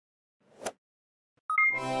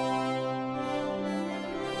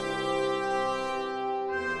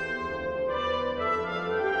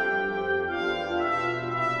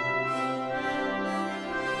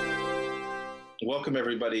Welcome,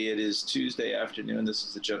 everybody. It is Tuesday afternoon. This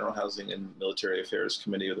is the General Housing and Military Affairs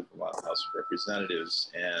Committee of the Vermont House of Representatives,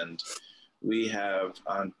 and we have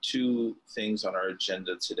two things on our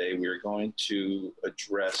agenda today. We are going to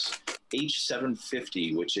address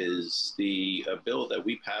H.750, which is the bill that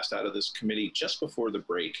we passed out of this committee just before the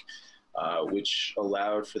break, which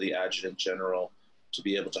allowed for the Adjutant General to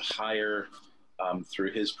be able to hire,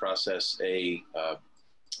 through his process, a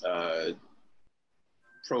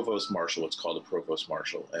Provost Marshal. It's called a Provost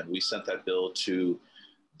Marshal. And we sent that bill to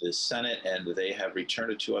the Senate, and they have returned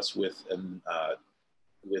it to us with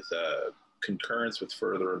concurrence with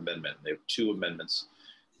further amendment. They have two amendments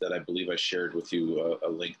that I believe I shared with you a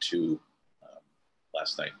link to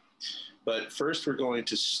last night. But first, we're going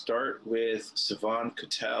to start with Sivan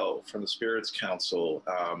Cattell from the Spirits Council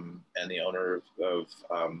and the owner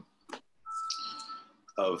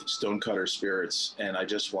of Stonecutter Spirits. And I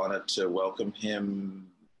just wanted to welcome him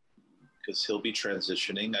because he'll be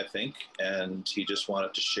transitioning, I think, and he just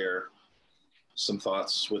wanted to share some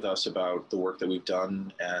thoughts with us about the work that we've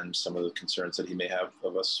done and some of the concerns that he may have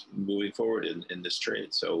of us moving forward in this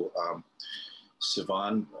trade. So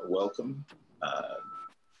Sivan, welcome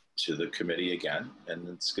to the committee again, and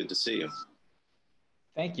it's good to see you.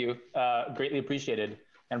 Thank you, greatly appreciated,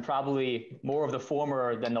 and probably more of the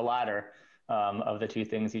former than the latter of the two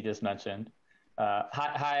things you just mentioned.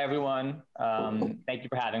 Hi everyone, thank you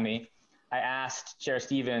for having me. I asked Chair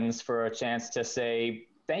Stevens for a chance to say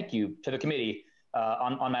thank you to the committee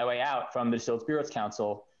on my way out from the Distilled Spirits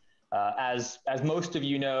Council. As most of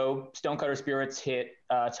you know, Stonecutter Spirits hit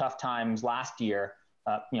tough times last year,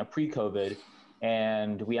 pre-COVID,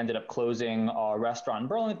 and we ended up closing our restaurant in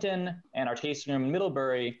Burlington and our tasting room in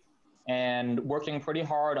Middlebury, and working pretty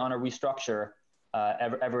hard on a restructure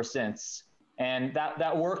ever since. And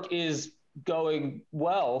that work is going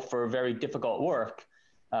well for very difficult work.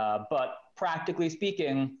 But practically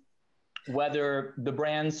speaking, whether the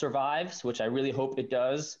brand survives, which I really hope it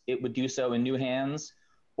does, it would do so in new hands,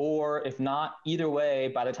 or if not, either way,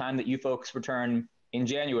 by the time that you folks return in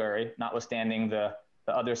January, notwithstanding the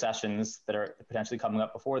other sessions that are potentially coming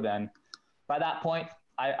up before then, by that point,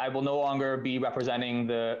 I will no longer be representing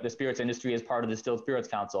the spirits industry as part of the Distilled Spirits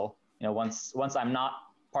Council. Once I'm not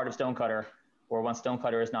part of Stonecutter, or once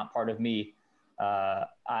Stonecutter is not part of me,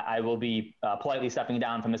 I will be politely stepping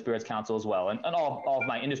down from the Spirits Council as well. And all of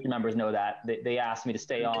my industry members know that. They asked me to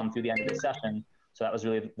stay on through the end of the session. So that was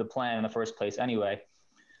really the plan in the first place anyway.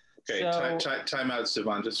 Okay, time out,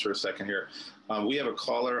 Sivan, just for a second here. We have a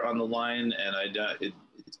caller on the line, and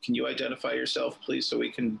can you identify yourself, please, so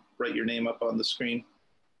we can write your name up on the screen?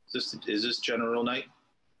 Is this General Knight?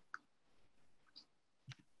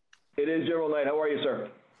 It is General Knight. How are you, sir?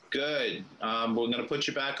 Good. We're going to put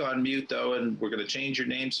you back on mute, though, and we're going to change your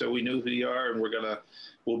name so we know who you are, and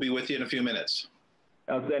we'll be with you in a few minutes.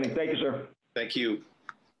 Outstanding. Thank you, sir. Thank you.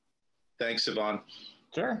 Thanks, Sivan.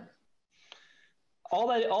 Sure. All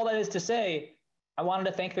that is to say, I wanted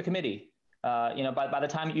to thank the committee. By the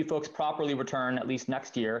time you folks properly return, at least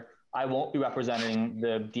next year, I won't be representing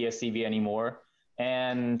the DSCV anymore.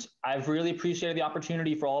 And I've really appreciated the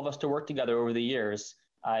opportunity for all of us to work together over the years.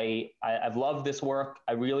 I've loved this work.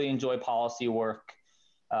 I really enjoy policy work.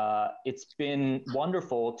 It's been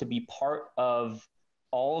wonderful to be part of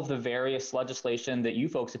all of the various legislation that you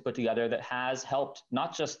folks have put together that has helped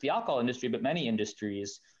not just the alcohol industry, but many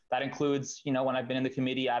industries. That includes, when I've been in the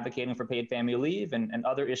committee advocating for paid family leave and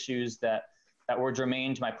other issues that were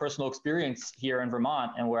germane to my personal experience here in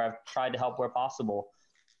Vermont, and where I've tried to help where possible.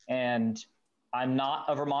 And I'm not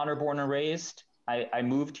a Vermonter born and raised. I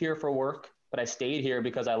moved here for work, but I stayed here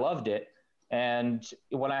because I loved it. And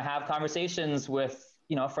when I have conversations with,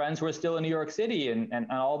 friends who are still in New York City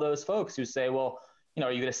and all those folks who say, well,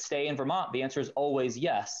 are you going to stay in Vermont? The answer is always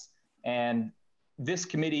yes. And this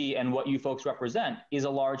committee and what you folks represent is a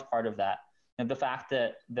large part of that. And the fact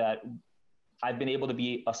that I've been able to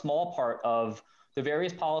be a small part of the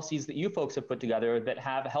various policies that you folks have put together that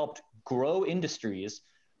have helped grow industries,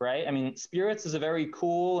 right? I mean, spirits is a very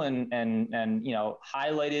cool and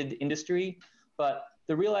highlighted industry, but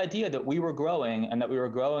the real idea that we were growing, and that we were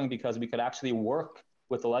growing because we could actually work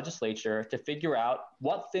with the legislature to figure out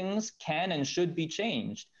what things can and should be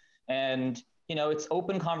changed. And it's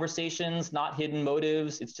open conversations, not hidden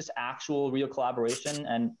motives. It's just actual real collaboration,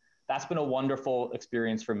 and that's been a wonderful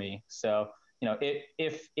experience for me. So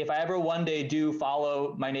if I ever one day do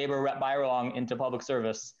follow my neighbor Rep Byrong into public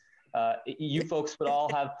service, you folks would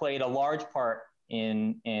all have played a large part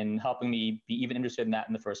in helping me be even interested in that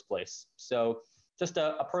in the first place. So just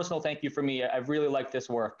a personal thank you for me. I've really liked this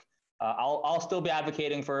work. I'll still be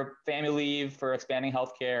advocating for family leave, for expanding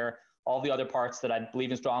healthcare, all the other parts that I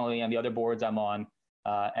believe in strongly and the other boards I'm on.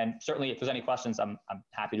 And certainly if there's any questions, I'm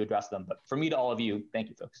happy to address them. But from me to all of you, thank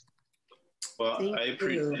you, folks. Well, I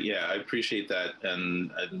appreciate that.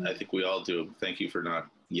 And I think we all do. Thank you for not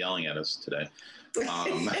yelling at us today.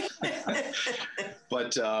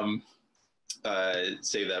 But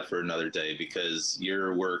save that for another day, because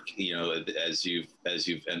your work, you know, as you've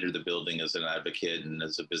entered the building as an advocate and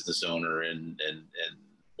as a business owner and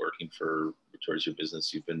working towards your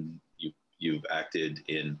business, you've acted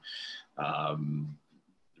in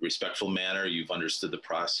respectful manner. You've understood the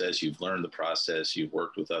process. You've learned the process. You've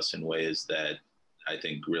worked with us in ways that I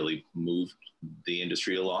think really moved the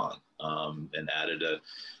industry along, and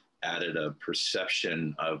added a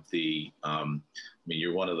perception of the, I mean,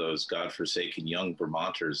 you're one of those godforsaken young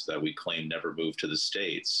Vermonters that we claim never moved to the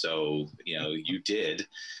States. So, you know, you did,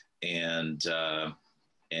 and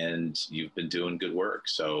you've been doing good work.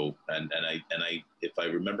 So, and I, if I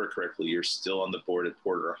remember correctly, you're still on the board at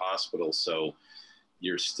Porter Hospital. So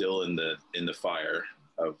you're still in the fire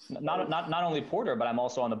of not only Porter, but I'm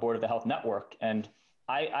also on the board of the Health Network. And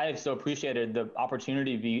I have so appreciated the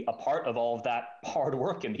opportunity to be a part of all of that hard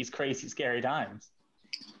work in these crazy, scary times.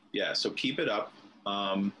 Yeah, so keep it up.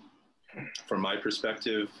 From my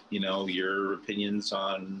perspective, you know, your opinions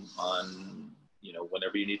on, you know,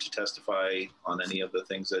 whenever you need to testify on any of the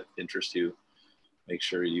things that interest you, make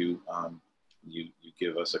sure you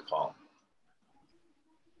give us a call.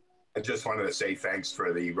 I just wanted to say thanks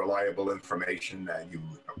for the reliable information that you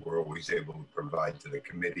were always able to provide to the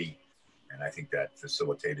committee. And I think that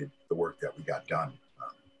facilitated the work that we got done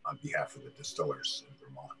on behalf of the distillers in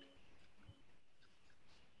Vermont.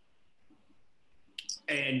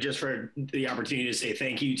 And just for the opportunity to say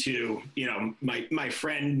thank you to, you know, my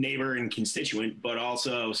friend, neighbor, and constituent, but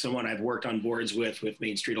also someone I've worked on boards with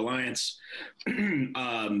Main Street Alliance.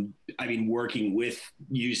 I mean, working with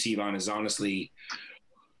you, Sivan, is honestly,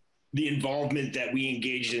 the involvement that we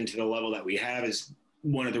engaged into the level that we have is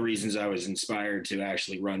one of the reasons I was inspired to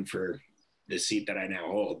actually run for the seat that I now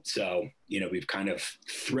hold. So, you know, we've kind of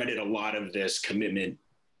threaded a lot of this commitment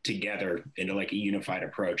together into like a unified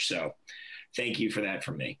approach. So thank you for that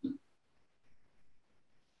from me.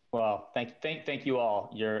 Well, thank you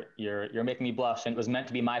all. You're making me blush, and it was meant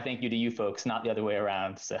to be my thank you to you folks, not the other way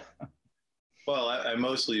around. So. Well, I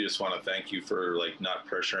mostly just want to thank you for like not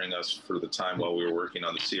pressuring us for the time while we were working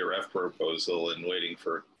on the CRF proposal and waiting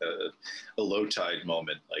for a low tide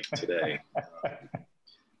moment like today,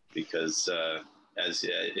 because as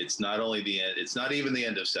it's not only the end, it's not even the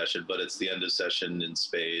end of session, but it's the end of session in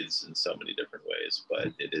spades in so many different ways.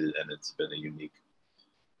 But it is, and it's been a unique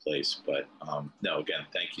place. But no, again,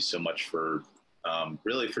 thank you so much for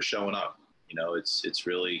really for showing up. You know, it's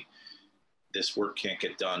really, this work can't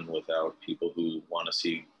get done without people who want to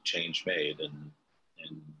see change made, and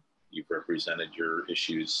you've represented your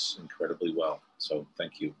issues incredibly well. So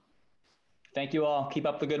thank you. Thank you all. Keep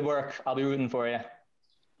up the good work. I'll be rooting for you.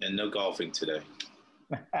 And no golfing today.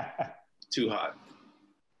 Too hot.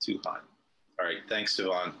 Too hot. All right. Thanks,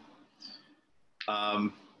 Sivan.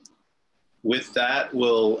 With that,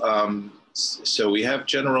 we'll, so we have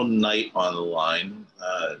General Knight on the line.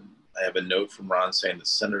 I have a note from Ron saying that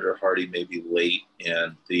Senator Hardy may be late,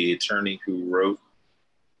 and the attorney who wrote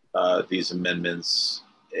these amendments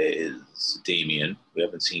is Damien. We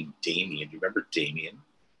haven't seen Damien. Do you remember Damien?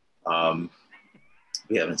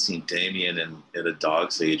 We haven't seen Damien in a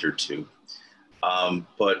dog's age or two.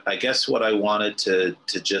 But I guess what I wanted to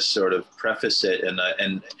just sort of preface it,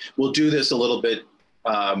 and we'll do this a little bit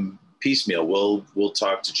piecemeal. We'll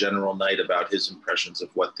talk to General Knight about his impressions of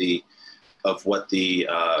what the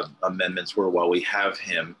amendments were while we have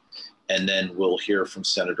him, and then we'll hear from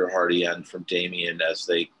Senator Hardy and from Damien as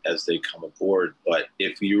they come aboard. But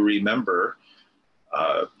if you remember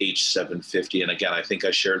H.750, and again, I think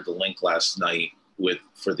I shared the link last night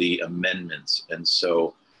for the amendments, and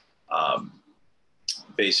so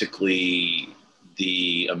basically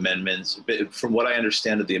the amendments, from what I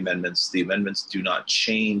understand of the amendments do not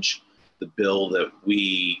change the bill that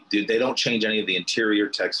they don't change any of the interior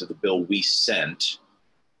text of the bill we sent,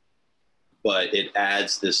 but it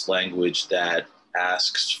adds this language that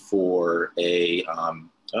asks for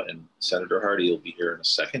and Senator Hardy will be here in a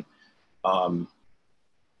second.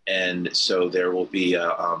 And so there will be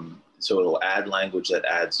so it'll add language that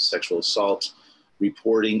adds a sexual assault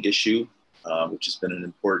reporting issue, which has been an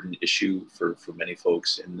important issue for many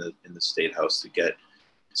folks in the State House to get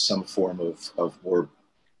some form of more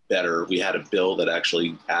better. We had a bill that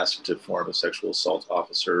actually asked to form a sexual assault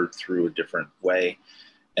officer through a different way.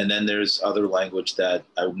 And then there's other language that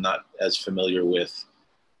I'm not as familiar with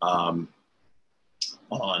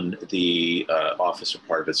on the officer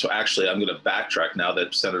part of it. So actually, I'm going to backtrack now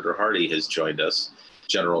that Senator Hardy has joined us.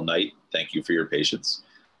 General Knight, thank you for your patience.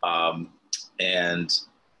 And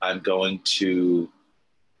I'm going to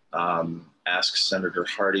ask Senator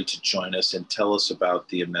Hardy to join us and tell us about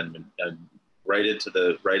the amendment. Right into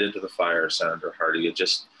the fire, Senator Hardy.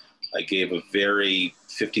 I gave a very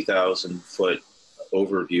 50,000-foot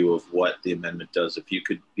overview of what the amendment does. If you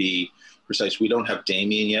could be precise, we don't have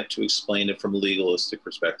Damien yet to explain it from a legalistic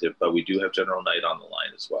perspective, but we do have General Knight on the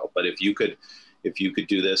line as well. But if you could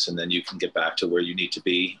do this, and then you can get back to where you need to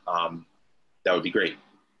be, that would be great.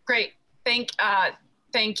 Great.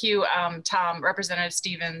 Thank you, Tom, Representative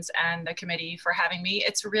Stevens, and the committee for having me.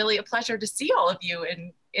 It's really a pleasure to see all of you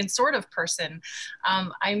in sort of person.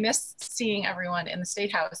 I miss seeing everyone in the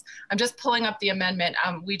State House. I'm just pulling up the amendment.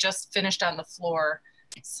 We just finished on the floor,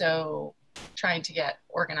 so trying to get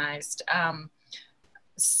organized.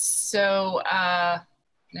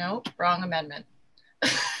 No, wrong amendment.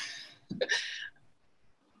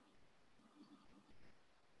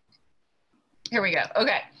 Here we go.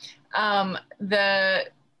 Okay.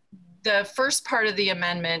 The first part of the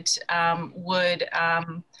amendment would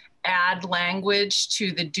add language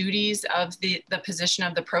to the duties of the position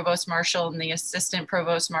of the Provost Marshal and the Assistant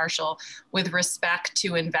Provost Marshal with respect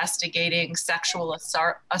to investigating sexual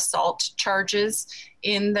assault charges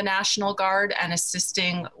in the National Guard and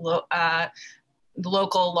assisting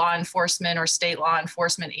local law enforcement or state law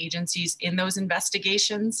enforcement agencies in those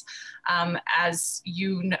investigations. As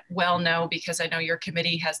you well know, because I know your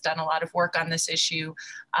committee has done a lot of work on this issue,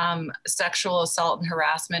 sexual assault and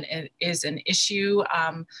harassment is an issue,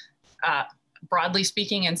 broadly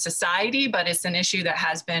speaking, in society, but it's an issue that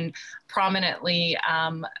has been prominently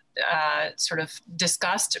sort of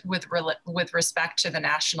discussed with respect to the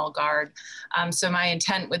National Guard. So my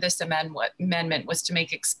intent with this amendment was to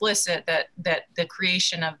make explicit that the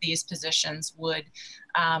creation of these positions would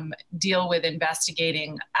deal with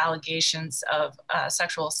investigating allegations of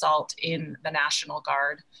sexual assault in the National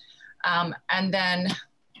Guard. And then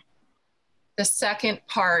the second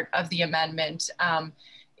part of the amendment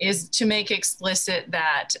is to make explicit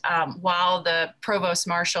that while the Provost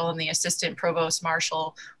Marshal and the Assistant Provost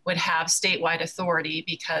Marshal would have statewide authority,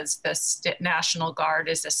 because the National Guard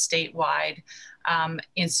is a statewide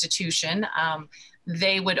institution,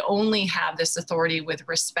 they would only have this authority with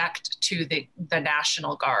respect to the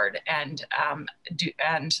National Guard and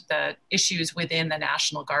the issues within the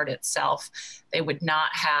National Guard itself. They would not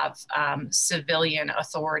have civilian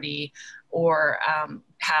authority or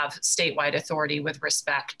have statewide authority with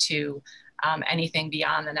respect to anything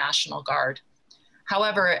beyond the National Guard.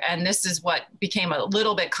 However, and this is what became a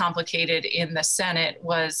little bit complicated in the Senate,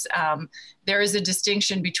 was there is a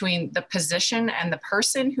distinction between the position and the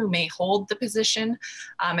person who may hold the position.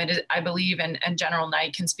 I believe, and General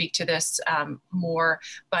Knight can speak to this more,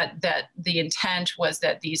 but that the intent was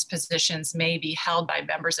that these positions may be held by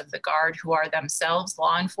members of the Guard who are themselves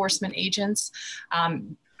law enforcement agents,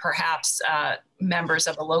 perhaps members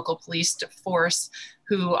of a local police force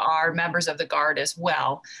who are members of the Guard as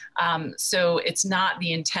well. So it's not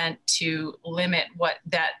the intent to limit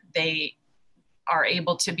that they are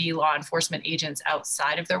able to be law enforcement agents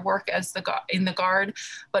outside of their work as in the Guard,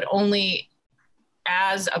 but only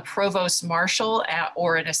as a Provost Marshal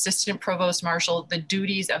or an Assistant Provost Marshal, the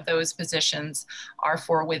duties of those positions are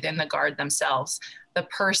for within the Guard themselves. The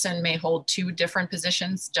person may hold two different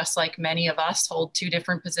positions, just like many of us hold two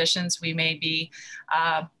different positions. We may be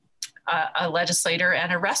a legislator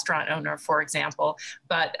and a restaurant owner, for example,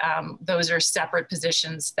 but those are separate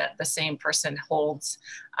positions that the same person holds.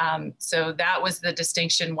 So that was the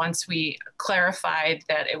distinction. Once we clarified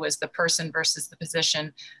that it was the person versus the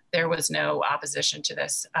position, there was no opposition to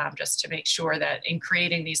this, just to make sure that in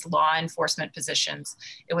creating these law enforcement positions,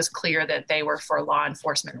 it was clear that they were for law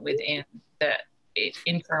enforcement within the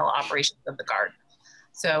internal operations of the Guard.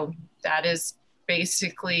 So that is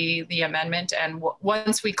basically the amendment. And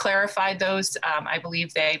once we clarified those, I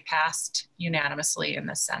believe they passed unanimously in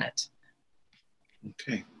the Senate.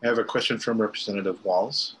 Okay, I have a question from Representative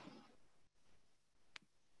Walz.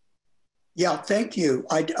 Yeah, thank you.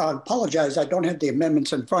 I apologize, I don't have the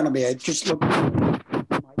amendments in front of me. I just looked at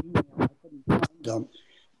my email, I couldn't find them.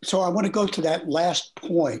 So I want to go to that last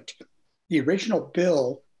point. The original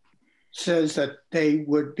bill says that they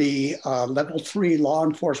would be level 3 law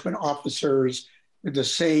enforcement officers with the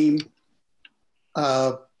same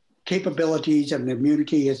capabilities and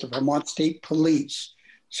immunity as the Vermont State Police.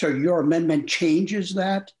 So your amendment changes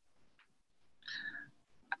that?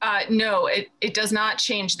 No, it does not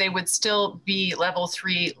change. They would still be level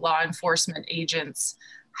 3 law enforcement agents,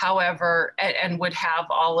 however, and would have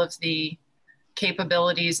all of the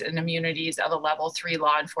capabilities and immunities of a level 3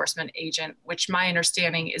 law enforcement agent, which my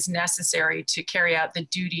understanding is necessary to carry out the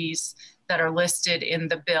duties that are listed in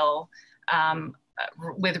the bill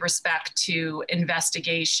with respect to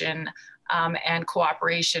investigation and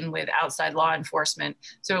cooperation with outside law enforcement.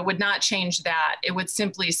 So it would not change that. It would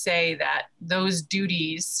simply say that those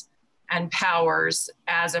duties and powers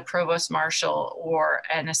as a provost marshal or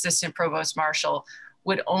an assistant provost marshal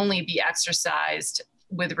would only be exercised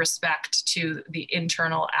with respect to the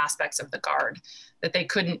internal aspects of the Guard, that they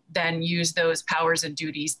couldn't then use those powers and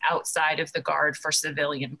duties outside of the Guard for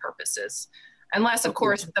civilian purposes. Unless, of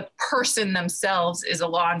course, the person themselves is a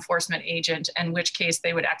law enforcement agent, in which case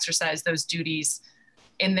they would exercise those duties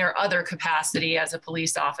in their other capacity as a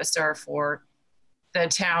police officer for the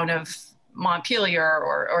town of Montpelier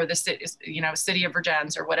or the city, city of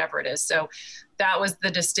Vergennes or whatever it is. So that was the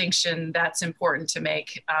distinction that's important to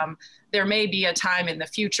make. There may be a time in the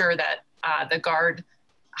future that the Guard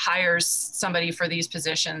hires somebody for these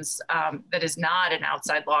positions that is not an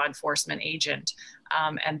outside law enforcement agent.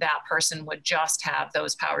 And that person would just have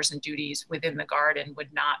those powers and duties within the Guard and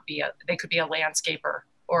would not be they could be a landscaper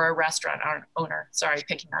or a restaurant owner. Sorry,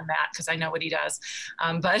 picking on Matt because I know what he does.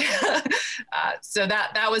 So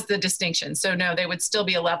that was the distinction. So no, they would still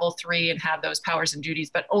be a level 3 and have those powers and duties,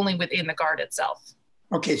 but only within the Guard itself.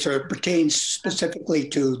 Okay, so it pertains specifically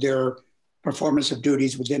to their performance of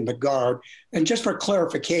duties within the Guard. And just for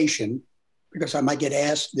clarification, because I might get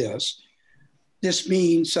asked this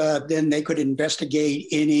means then they could investigate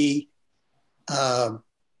any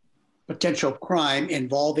potential crime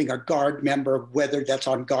involving a Guard member, whether that's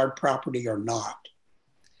on Guard property or not,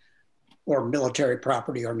 or military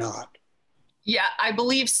property or not. Yeah, I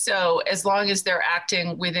believe so, as long as they're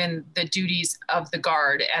acting within the duties of the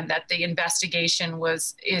Guard and that the investigation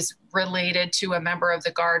is related to a member of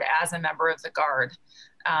the Guard as a member of the Guard.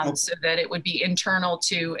 So that it would be internal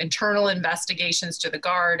to internal investigations to the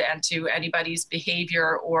Guard and to anybody's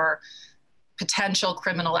behavior or potential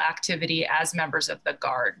criminal activity as members of the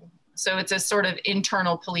Guard. So it's a sort of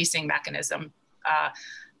internal policing mechanism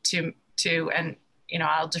and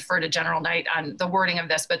I'll defer to General Knight on the wording of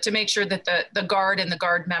this, but to make sure that the Guard and the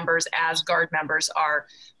Guard members as Guard members are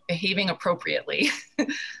behaving appropriately.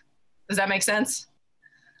 Does that make sense?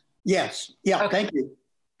 Yes. Yeah, okay. Thank you.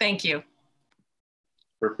 Thank you.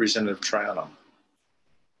 Representative Troiano.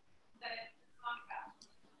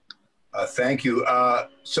 Thank you.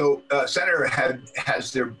 Senator,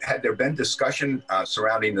 had there been discussion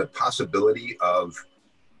surrounding the possibility of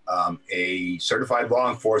a certified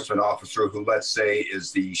law enforcement officer who, let's say,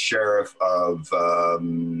 is the sheriff of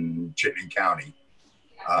Chittenden County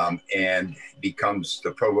and becomes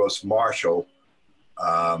the provost marshal?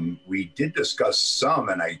 We did discuss some,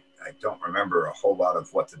 and I don't remember a whole lot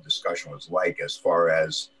of what the discussion was like as far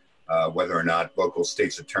as whether or not local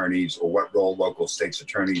state's attorneys or what role local state's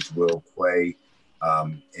attorneys will play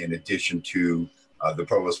in addition to the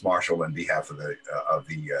provost marshal on behalf of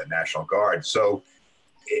the National Guard. So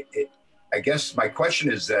I guess my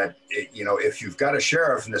question is that, if you've got a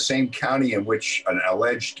sheriff in the same county in which an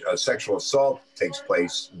alleged sexual assault takes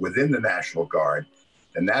place within the National Guard,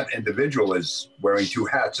 then that individual is wearing two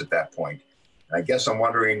hats at that point. I guess I'm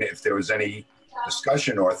wondering if there was any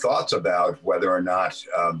discussion or thoughts about whether or not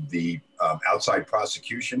the outside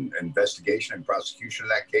prosecution, investigation and prosecution of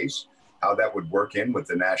that case, how that would work in with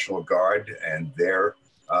the National Guard and their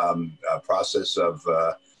process of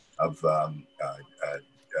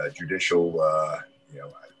judicial,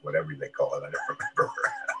 whatever they call it, I don't remember.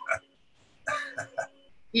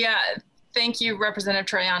 Yeah, thank you, Representative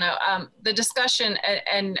Troiano. The discussion,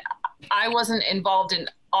 and I wasn't involved in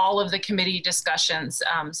all of the committee discussions.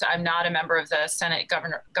 So I'm not a member of the Senate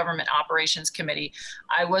Government Operations Committee.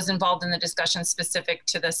 I was involved in the discussion specific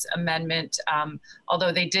to this amendment,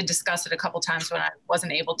 although they did discuss it a couple times when I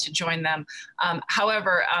wasn't able to join them.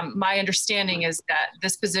 However, my understanding is that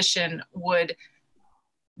this position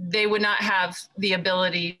they would not have the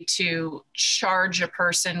ability to charge a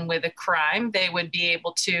person with a crime. They would be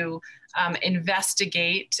able to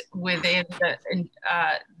investigate within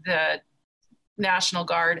the National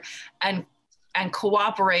Guard and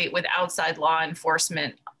cooperate with outside law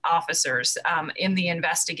enforcement officers in the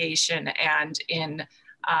investigation and in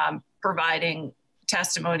providing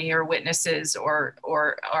testimony or witnesses or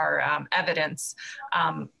evidence.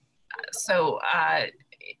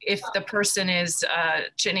 If the person is a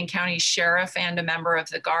Chittenden County Sheriff and a member of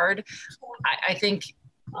the Guard, I think,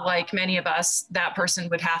 like many of us, that person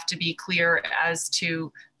would have to be clear as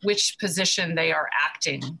to which position they are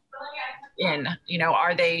acting in.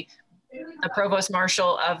 Are they the Provost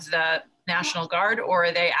Marshal of the National Guard, or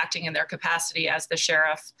are they acting in their capacity as the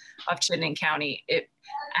sheriff of Chittenden County?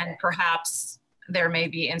 And perhaps there may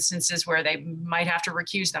be instances where they might have to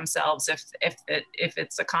recuse themselves if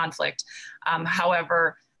it's a conflict.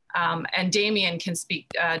 However, and Damian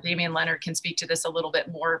Leonard can speak to this a little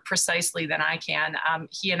bit more precisely than I can.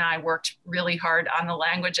 He and I worked really hard on the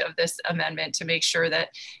language of this amendment to make sure that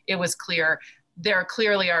it was clear. There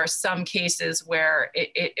clearly are some cases where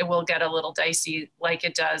it will get a little dicey, like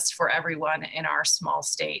it does for everyone in our small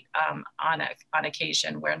state on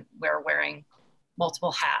occasion when we're wearing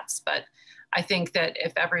multiple hats. But I think that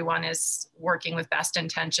if everyone is working with best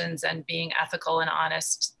intentions and being ethical and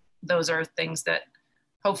honest, those are things that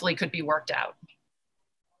hopefully could be worked out.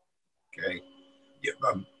 Okay. Yeah,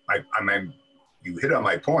 you hit on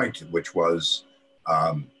my point, which was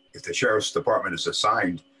if the sheriff's department is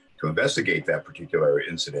assigned to investigate that particular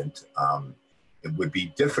incident, it would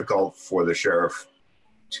be difficult for the sheriff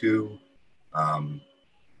to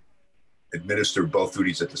administer both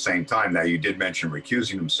duties at the same time. Now, you did mention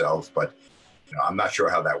recusing themselves, but I'm not sure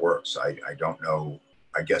how that works. I don't know.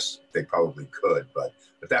 I guess they probably could, but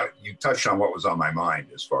that you touched on what was on my mind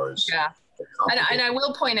as far as. Yeah, and I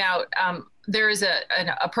will point out there is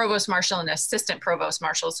a provost marshal and assistant provost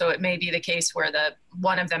marshal, so it may be the case where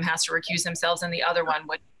one of them has to recuse themselves and the other one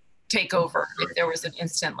would take over if there was an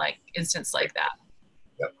instance like that.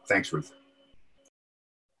 Yep. Thanks, Ruth.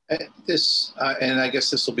 And I guess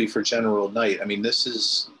this will be for General Knight. I mean,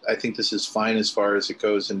 I think this is fine as far as it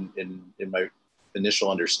goes in my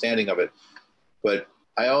initial understanding of it. But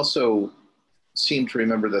I also seem to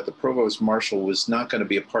remember that the provost marshal was not going to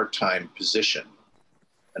be a part-time position.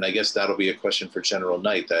 And I guess that'll be a question for General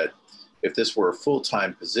Knight, that if this were a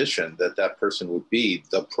full-time position, that person would be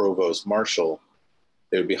the provost marshal.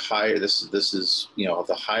 They would be hired. This is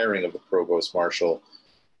the hiring of the provost marshal,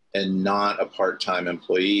 and not a part-time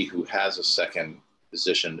employee who has a second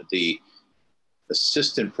position. The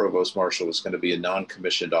assistant provost marshal is going to be a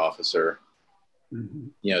non-commissioned officer.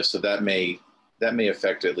 Mm-hmm. So that may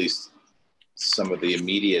affect at least some of the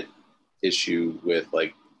immediate issue with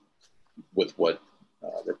what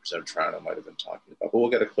Representative Trout might have been talking about. But we'll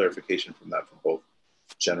get a clarification from that from both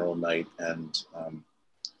General Knight and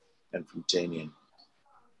from Damian.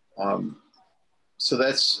 So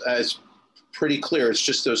that's pretty clear. It's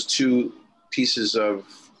just those two pieces of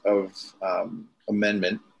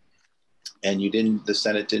amendment, and the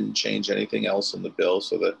Senate didn't change anything else in the bill.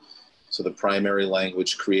 So the primary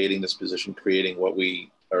language creating this position, creating what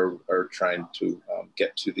we are trying to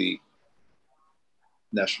get to the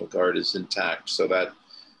National Guard is intact. So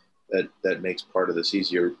that makes part of this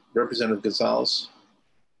easier. Representative Gonzalez,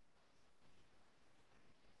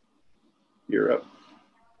 you're up.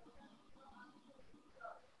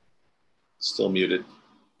 Still muted.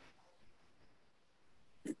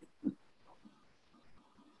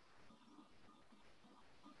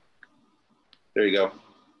 There you go.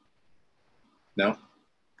 No?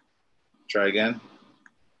 Try again?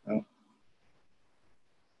 No? All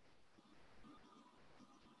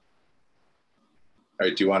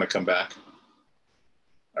right, do you want to come back?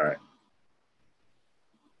 All right.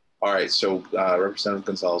 All right, so Representative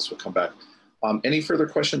Gonzalez will come back. Any further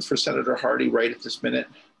questions for Senator Hardy right at this minute?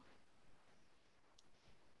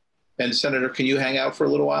 And Senator, can you hang out for a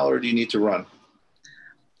little while, or do you need to run?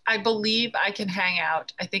 I believe I can hang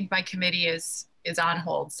out. I think my committee is on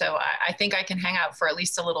hold, so I think I can hang out for at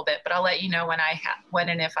least a little bit, but I'll let you know when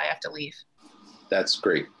and if I have to leave. That's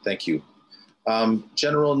great, thank you.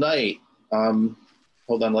 General Knight,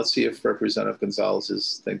 hold on, let's see if Representative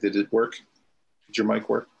Gonzalez's thing, did it work? Did your mic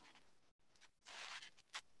work?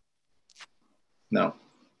 No.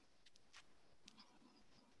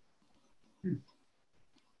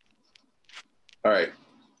 All right,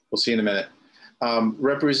 we'll see you in a minute.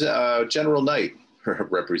 General Knight,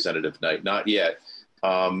 Representative Knight, not yet.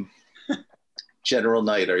 General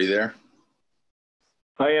Knight, are you there?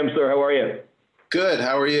 I am, sir. How are you? Good.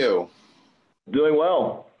 How are you? Doing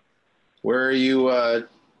well. Where are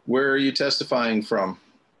you testifying from?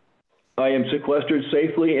 I am sequestered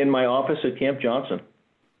safely in my office at Camp Johnson.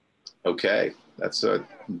 Okay, that's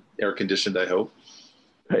air conditioned, I hope.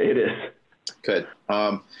 It is. Good.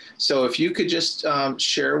 So if you could just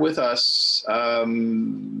share with us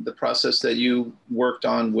the process that you worked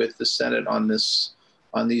on with the Senate on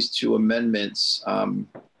these two amendments.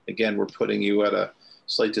 Again, we're putting you at a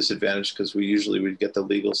slight disadvantage because we usually would get the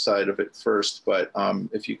legal side of it first. But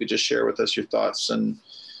if you could just share with us your thoughts and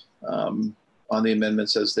on the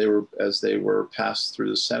amendments as they were passed through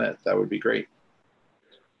the Senate, that would be great.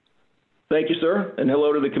 Thank you, sir. And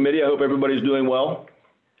hello to the committee. I hope everybody's doing well.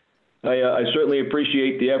 I certainly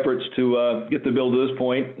appreciate the efforts to get the bill to this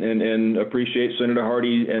point, and appreciate Senator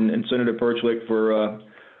Hardy and Senator Perchlik for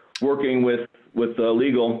working with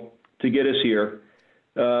legal to get us here.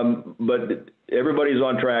 But everybody's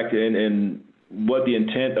on track in what the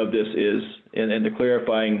intent of this is, and the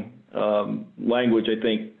clarifying language, I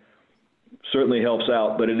think, certainly helps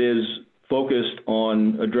out, but it is focused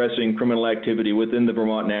on addressing criminal activity within the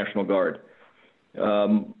Vermont National Guard.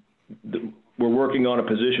 We're working on a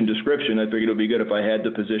position description. I figured it would be good if I had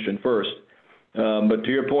the position first. But to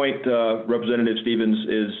your point, Representative Stevens,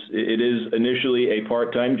 it is initially a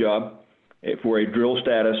part-time job for a drill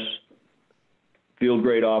status, field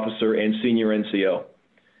grade officer, and senior NCO.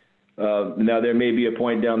 Now, there may be a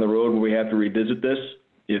point down the road where we have to revisit this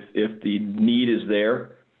if the need is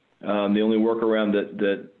there. The only workaround that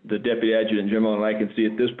the Deputy Adjutant General and I can see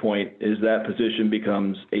at this point is that position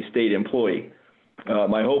becomes a state employee.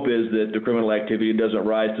 My hope is that the criminal activity doesn't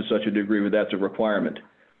rise to such a degree where that's a requirement.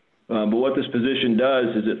 But what this position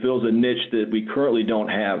does is it fills a niche that we currently don't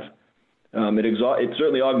have. It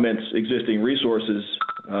certainly augments existing resources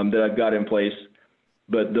that I've got in place,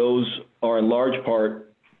 but those are in large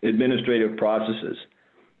part administrative processes.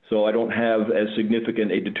 So I don't have as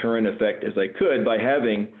significant a deterrent effect as I could by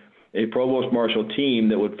having a Provost Marshal team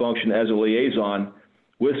that would function as a liaison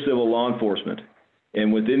with civil law enforcement.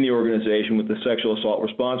 And within the organization, with the Sexual Assault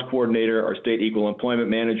Response Coordinator, our State Equal Employment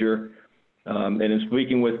Manager, and in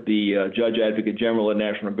speaking with the Judge Advocate General at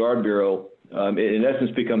National Guard Bureau, it in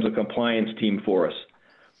essence becomes a compliance team for us.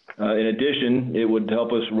 In addition, it would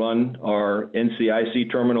help us run our NCIC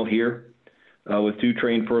terminal here with 2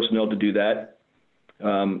 trained personnel to do that,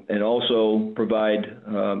 and also provide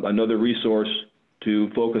another resource to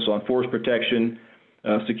focus on force protection,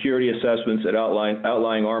 security assessments at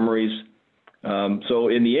outlying armories. So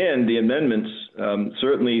in the end, the amendments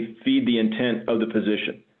certainly feed the intent of the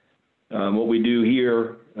position. What we do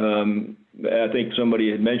here, I think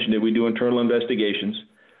somebody had mentioned it, we do internal investigations,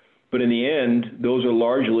 but in the end, those are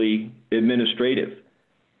largely administrative.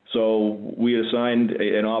 So we assigned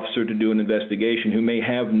an officer to do an investigation who may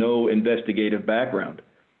have no investigative background,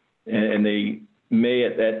 and they may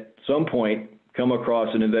at some point come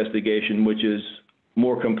across an investigation which is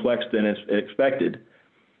more complex than is expected,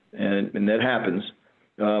 and that happens.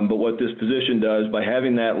 But what this position does, by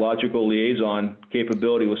having that logical liaison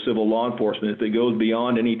capability with civil law enforcement, if it goes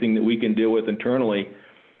beyond anything that we can deal with internally,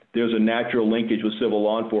 there's a natural linkage with civil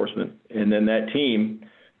law enforcement. And then that team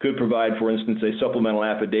could provide, for instance, a supplemental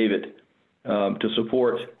affidavit to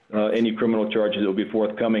support any criminal charges that will be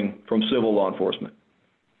forthcoming from civil law enforcement.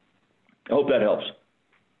 I hope that helps.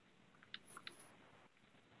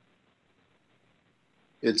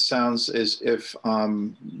 It sounds as if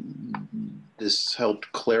this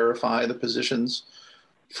helped clarify the positions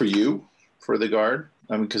for you, for the Guard.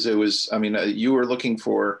 I mean, because it was, I mean, you were looking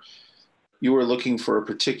for a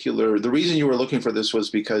particular, the reason you were looking for this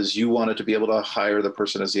was because you wanted to be able to hire the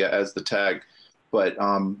person as the tag, but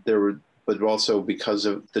but also because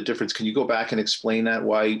of the difference. Can you go back and explain that,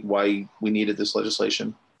 why we needed this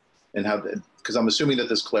legislation, and how, because I'm assuming that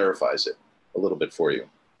this clarifies it a little bit for you.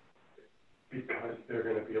 Because they're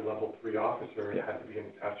going to be a level 3 officer, it had to be in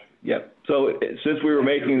statute. Yep. So since we were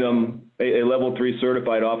making them a level 3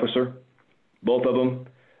 certified officer, both of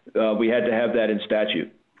them, we had to have that in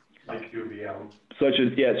statute. Like UVM. Such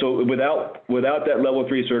as, yeah, so without that level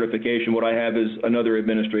 3 certification, what I have is another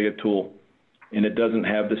administrative tool, and it doesn't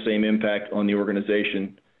have the same impact on the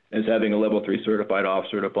organization as having a level 3 certified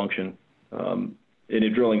officer to function in a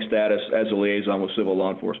drilling status as a liaison with civil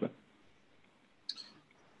law enforcement.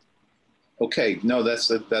 Okay, no, that's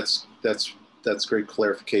great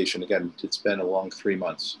clarification. Again, it's been a long 3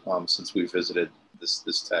 months since we visited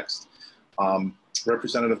this text.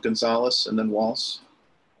 Representative Gonzalez and then Walz.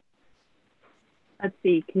 Let's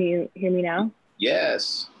see, can you hear me now?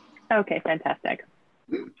 Yes. Okay, fantastic.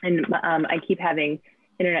 And I keep having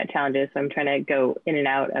internet challenges, so I'm trying to go in and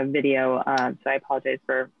out of video. So I apologize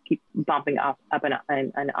for keep bumping up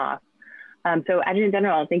and off. So Adjutant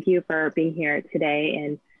General, thank you for being here today.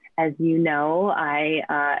 And as you know, I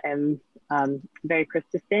am very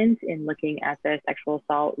persistent in looking at the sexual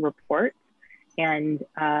assault report. And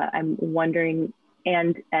I'm wondering,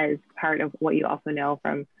 and as part of what you also know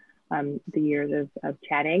from the years of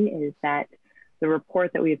chatting, is that the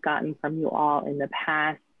report that we've gotten from you all in the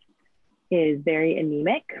past is very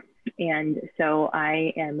anemic. And so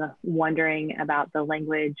I am wondering about the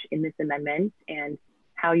language in this amendment and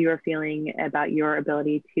how you are feeling about your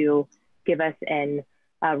ability to give us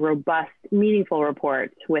a robust, meaningful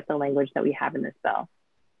report with the language that we have in this bill.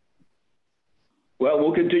 Well,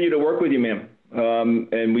 we'll continue to work with you, ma'am.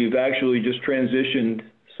 And we've actually just transitioned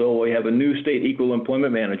So we have a new state equal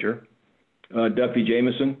employment manager, Duffy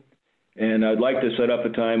Jameson, and I'd like to set up a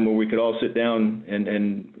time where we could all sit down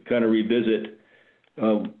and kind of revisit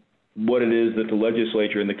what it is that the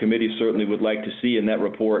legislature and the committee certainly would like to see in that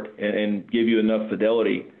report, and give you enough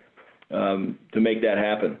fidelity to make that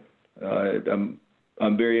happen.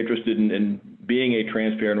 I'm very interested in being a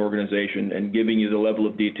transparent organization and giving you the level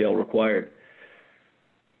of detail required.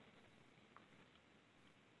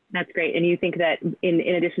 That's great. And you think that in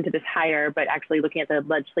addition to this hire, but actually looking at the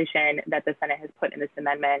legislation that the Senate has put in this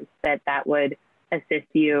amendment, that would assist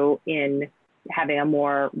you in having a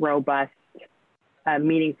more robust,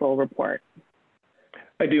 meaningful report?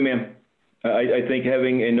 I do, ma'am. I think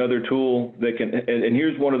having another tool that can, and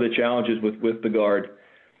here's one of the challenges with the Guard,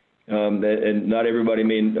 and not everybody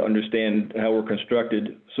may understand how we're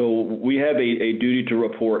constructed. So we have a duty to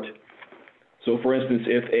report. So for instance,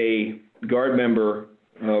 if a Guard member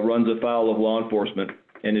runs afoul of law enforcement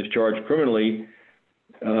and is charged criminally,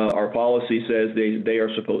 our policy says they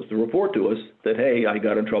are supposed to report to us that, hey, I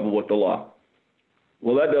got in trouble with the law.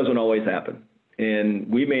 Well, that doesn't always happen. And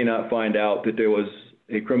we may not find out that there was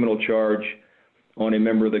a criminal charge on a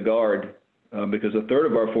member of the Guard because a third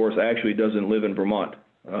of our force actually doesn't live in Vermont.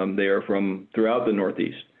 They are from throughout the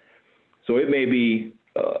Northeast. So it may be,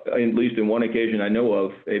 at least in one occasion I know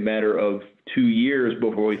of, a matter of 2 years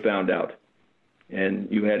before we found out. And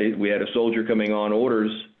we had a soldier coming on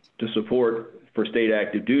orders to support for state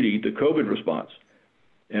active duty the COVID response.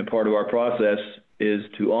 And part of our process is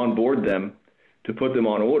to onboard them, to put them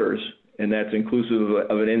on orders, and that's inclusive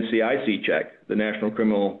of an NCIC check, the National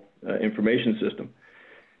Criminal Information System.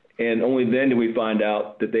 And only then do we find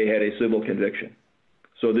out that they had a civil conviction.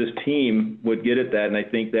 So this team would get at that, and I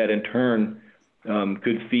think that in turn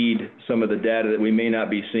could feed some of the data that we may not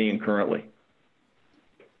be seeing currently.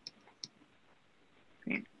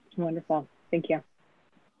 Great. Wonderful. Thank you.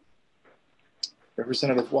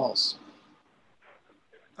 Representative Walz.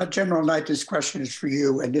 General Knight, this question is for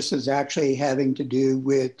you, and this is actually having to do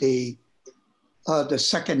with the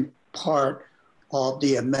second part of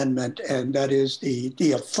the amendment, and that is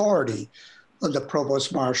the authority of the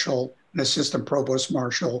Provost Marshal and Assistant Provost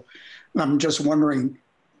Marshal. I'm just wondering,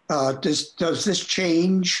 does this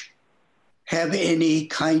change have any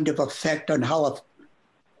kind of effect on how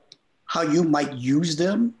you might use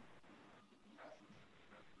them?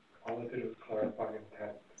 All it did was clarify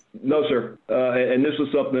intent. No, sir. And this is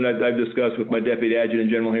something that I've discussed with my Deputy Adjutant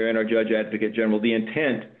General here and our Judge Advocate General. The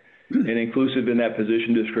intent, and inclusive in that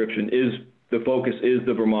position description, is the focus is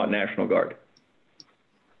the Vermont National Guard.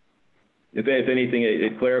 If anything,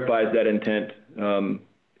 it clarifies that intent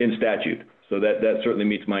in statute. So that certainly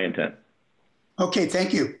meets my intent. Okay,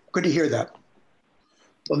 thank you. Good to hear that.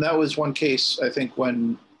 Well, that was one case, I think,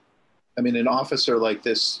 when, I mean, an officer like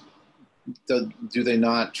this, do they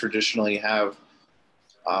not traditionally have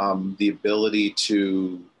the ability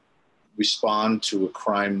to respond to a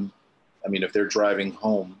crime? I mean, if they're driving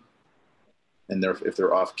home and if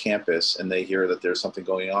they're off campus and they hear that there's something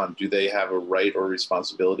going on, do they have a right or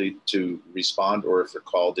responsibility to respond, or if they're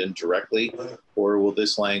called in directly, or will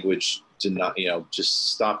this language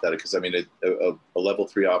just stop that? Because I mean, a level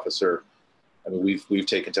 3 officer, I mean, we've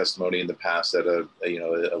taken testimony in the past that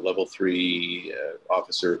a level 3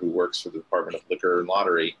 officer who works for the Department of Liquor and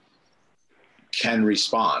Lottery can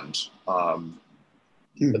respond.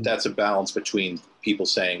 But that's a balance between people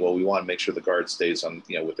saying, well, we want to make sure the Guard stays on,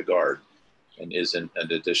 with the Guard and isn't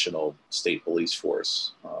an additional state police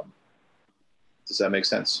force. Does that make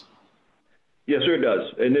sense? Yes, sir, it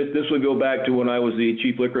does. And this would go back to when I was the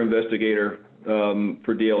chief liquor investigator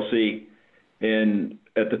for DLC. And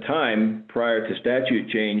at the time, prior to statute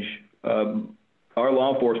change, our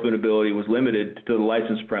law enforcement ability was limited to the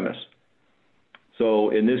licensed premise.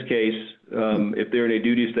 So in this case, if they're in a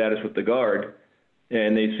duty status with the Guard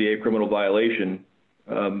and they see a criminal violation,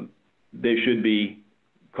 they should be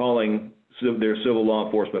calling their civil law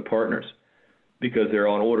enforcement partners because they're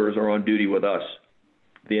on orders or on duty with us.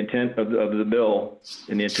 The intent of the bill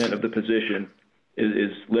and the intent of the position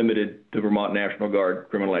is limited to Vermont National Guard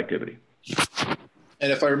criminal activity.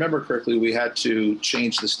 And if I remember correctly, we had to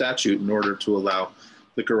change the statute in order to allow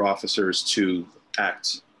liquor officers to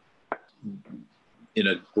act in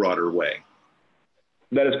a broader way.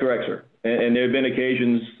 That is correct, sir. And there have been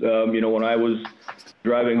occasions, when I was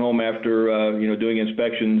driving home after, doing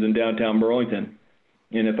inspections in downtown Burlington,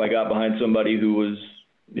 and if I got behind somebody who was,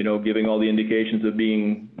 giving all the indications of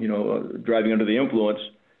being, driving under the influence,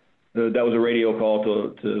 that was a radio call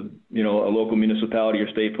to a local municipality or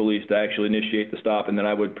state police to actually initiate the stop, and then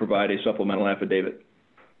I would provide a supplemental affidavit.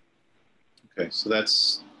 Okay, so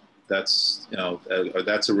that's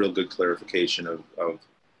a real good clarification of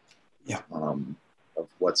of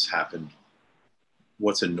what's happened,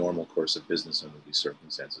 what's a normal course of business under these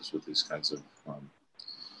circumstances with these kinds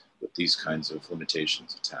of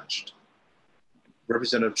limitations attached.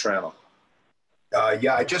 Representative Triano.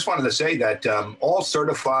 Yeah, I just wanted to say that all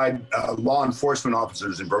certified law enforcement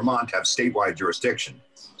officers in Vermont have statewide jurisdiction.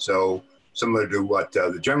 So similar to what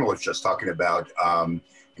the general was just talking about,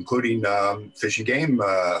 including fish and game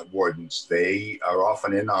wardens, they are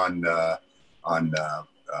often in on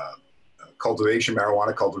cultivation,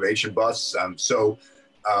 marijuana cultivation busts.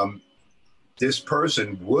 This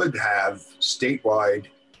person would have statewide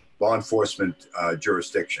law enforcement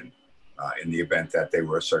jurisdiction in the event that they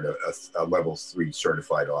were a level 3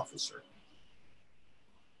 certified officer.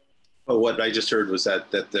 But what I just heard was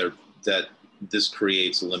that this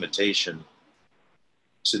creates a limitation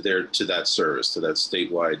to that service, to that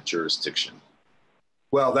statewide jurisdiction.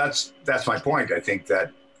 Well, that's my point. I think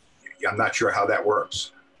that I'm not sure how that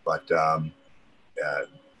works, but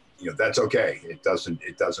that's okay. It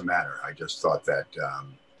doesn't matter. I just thought that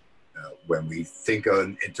when we think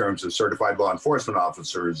in terms of certified law enforcement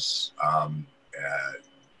officers,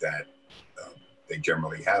 that they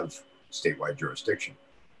generally have statewide jurisdiction.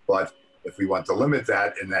 But if we want to limit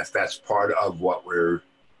that, and that's part of what we're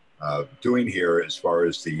doing here as far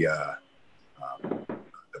as the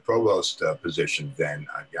provost position, then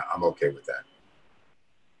yeah, I'm okay with that.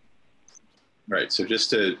 Right. So just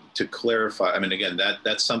to clarify, I mean, again,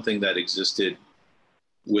 that's something that existed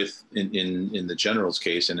in the general's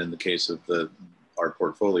case, and in the case of our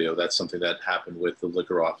portfolio, that's something that happened with the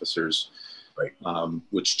liquor officers, right?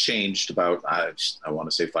 Which changed about I want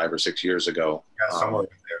to say 5 or 6 years ago. Yeah, somewhere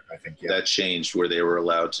there, I think. Yeah. That changed where they were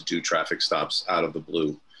allowed to do traffic stops out of the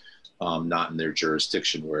blue, not in their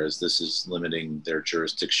jurisdiction. Whereas this is limiting their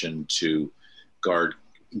jurisdiction to guard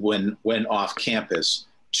when off campus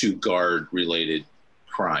to guard related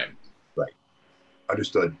crime. Right.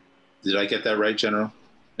 Understood. Did I get that right, General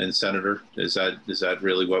and Senator? Is that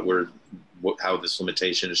really how this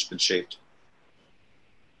limitation has been shaped?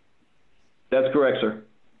 That's correct, sir.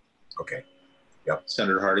 Okay. Yep.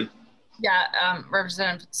 Senator Hardy. Yeah,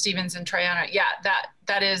 Representative Stevens and Triano. Yeah,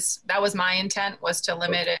 that was my intent, was to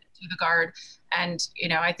limit it to the guard. And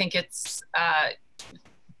I think it's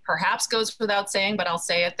perhaps goes without saying, but I'll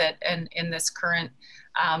say it, that in this current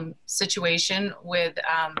situation with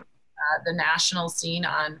the national scene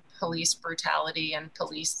on police brutality and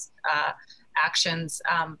police actions,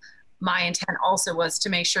 my intent also was to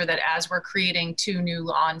make sure that as we're creating 2 new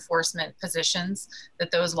law enforcement positions, that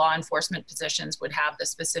those law enforcement positions would have the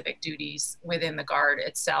specific duties within the guard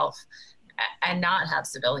itself and not have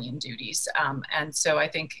civilian duties. And so I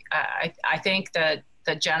think that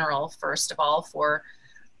the general, first of all, for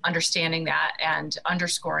understanding that and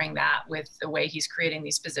underscoring that with the way he's creating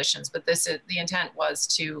these positions. But the intent was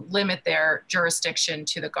to limit their jurisdiction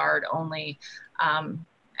to the guard only.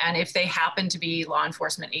 And if they happen to be law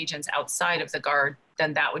enforcement agents outside of the guard,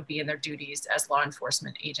 then that would be in their duties as law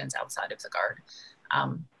enforcement agents outside of the guard.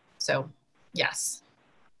 So, yes.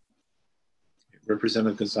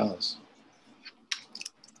 Representative Gonzalez.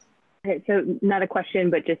 Okay, so not a question,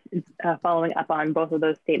 but just following up on both of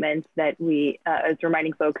those statements, that we, as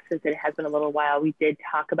reminding folks, since it has been a little while, we did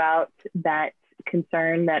talk about that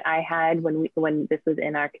concern that I had when this was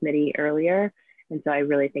in our committee earlier. And so I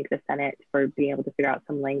really thank the Senate for being able to figure out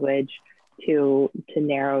some language to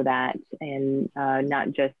narrow that, and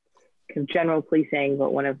not just kind of general policing,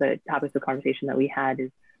 but one of the topics of conversation that we had is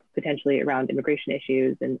potentially around immigration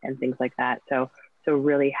issues and things like that. So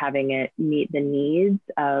really having it meet the needs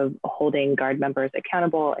of holding guard members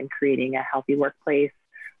accountable and creating a healthy workplace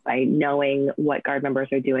by knowing what guard members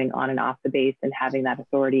are doing on and off the base and having that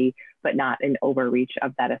authority, but not an overreach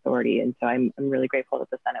of that authority. And so I'm really grateful that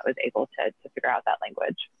the Senate was able to figure out that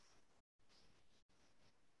language.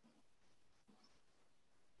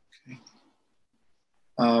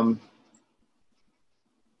 Okay.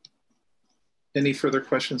 Any further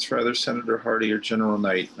questions for either Senator Hardy or General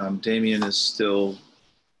Knight? Damian is still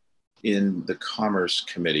in the Commerce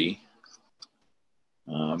Committee.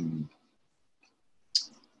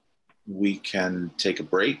 We can take a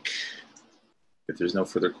break if there's no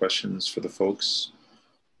further questions for the folks,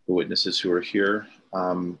 the witnesses who are here,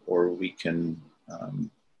 or we can,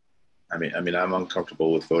 I mean, I'm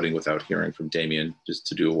uncomfortable with voting without hearing from Damian, just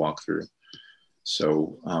to do a walkthrough.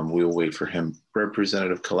 So we'll wait for him.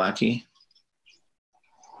 Representative Kalaki.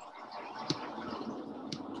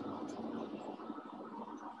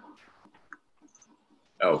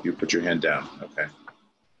 Oh, you put your hand down, okay.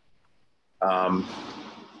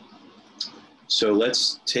 So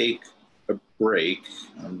let's take a break.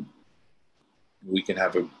 We can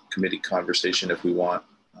have a committee conversation if we want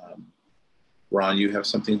Ron, you have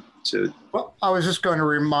something to? Well, I was just going to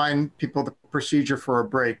remind people the procedure for a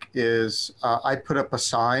break is I put up a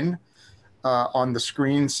sign on the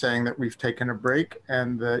screen saying that we've taken a break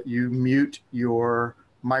and that you mute your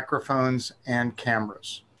microphones and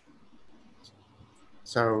cameras.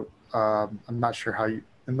 So I'm not sure how you,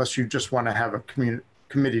 unless you just want to have a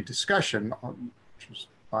committee discussion, which is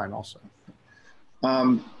fine also.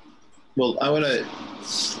 Well, I want to,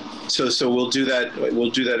 so we'll do that. We'll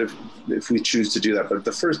do that if we choose to do that. But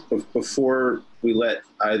before we let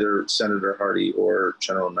either Senator Hardy or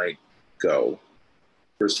General Knight go,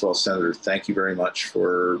 first of all, Senator, thank you very much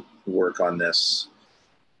for work on this.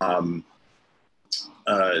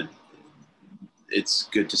 It's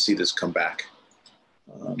good to see this come back.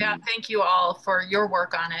 Yeah, thank you all for your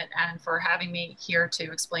work on it and for having me here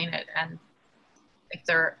to explain it. And if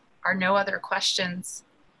there are no other questions,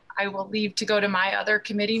 I will leave to go to my other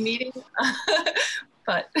committee meeting.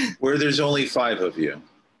 But where there's only 5 of you.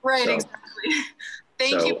 Right, so, exactly.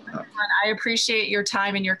 Thank you, everyone. I appreciate your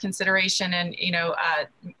time and your consideration. And, you know,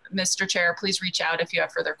 Mr. Chair, please reach out if you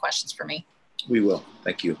have further questions for me. We will.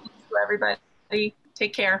 Thank you. Thank you, everybody.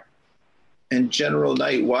 Take care. And General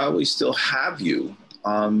Knight, while we still have you,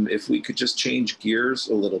 if we could just change gears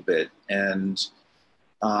a little bit, and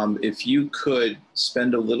if you could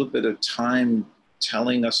spend a little bit of time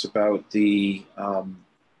telling us about the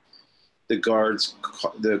Guard's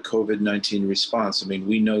the COVID-19 response. I mean,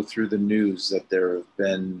 we know through the news that there have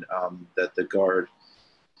been that the Guard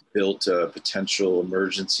built a potential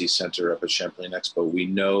emergency center up at Champlain Expo. We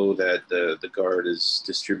know that the Guard has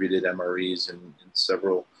distributed MREs in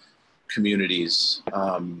several communities,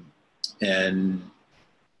 and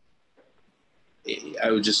I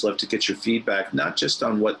would just love to get your feedback, not just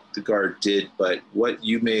on what the Guard did, but what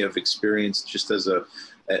you may have experienced just as a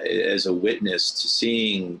witness to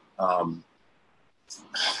seeing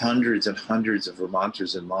hundreds and hundreds of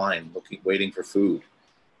Vermonters in line, waiting for food,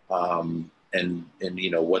 and you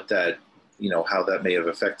know what that, you know, how that may have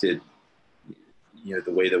affected, you know,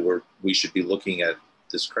 the way that we should be looking at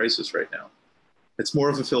this crisis right now. It's more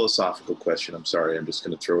of a philosophical question. I'm sorry, I'm just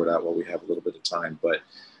going to throw it out while we have a little bit of time, but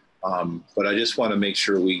I just want to make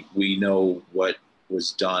sure we know what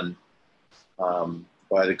was done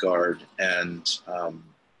by the Guard, and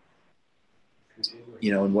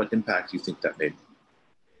you know, and what impact you think that made.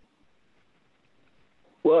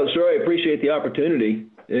 Well, sir, I appreciate the opportunity,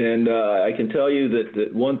 and I can tell you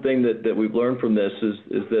that one thing that we've learned from this is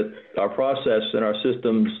that our process and our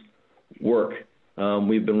systems work.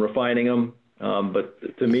 We've been refining them,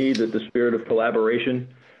 but to me, that the spirit of collaboration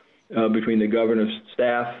between the governor's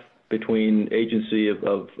staff, between Agency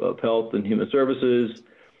of Health and Human Services,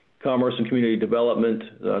 Commerce and Community Development,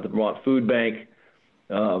 the Vermont Food Bank,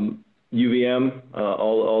 UVM,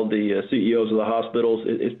 all the CEOs of the hospitals.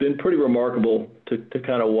 It's been pretty remarkable to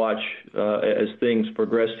kind of watch as things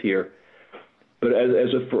progressed here. But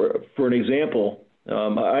for an example,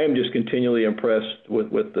 I am just continually impressed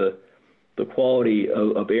with the quality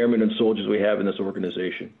of airmen and soldiers we have in this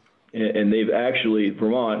organization. And they've actually,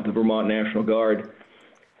 the Vermont National Guard,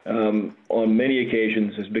 on many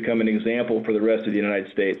occasions has become an example for the rest of the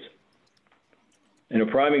United States. And a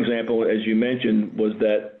prime example, as you mentioned, was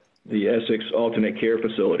that the Essex Alternate Care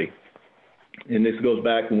Facility. And this goes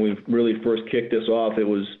back when we really first kicked this off. It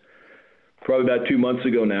was probably about 2 months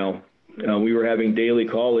ago now. We were having daily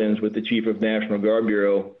call-ins with the Chief of National Guard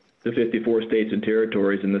Bureau, the 54 states and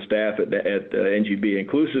territories, and the staff at NGB.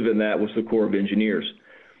 Inclusive in that was the Corps of Engineers.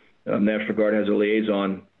 National Guard has a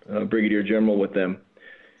liaison, Brigadier General, with them.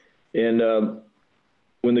 And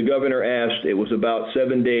when the governor asked, it was about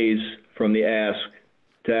 7 days from the ask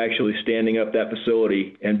to actually standing up that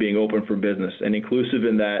facility and being open for business. And inclusive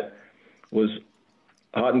in that was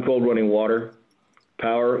hot and cold running water,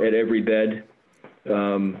 power at every bed,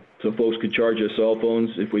 so folks could charge their cell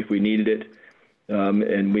phones if we needed it.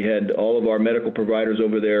 And we had all of our medical providers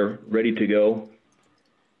over there ready to go.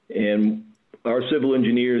 And our civil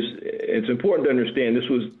engineers, it's important to understand this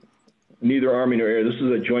was neither Army nor Air, this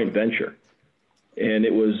is a joint venture. And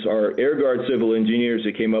it was our Air Guard civil engineers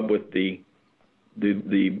that came up with the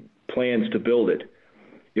plans to build it.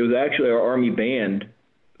 It was actually our Army band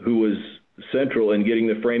who was central in getting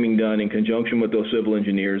the framing done in conjunction with those civil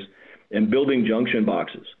engineers and building junction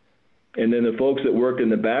boxes. And then the folks that worked in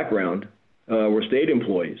the background were state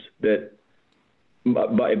employees that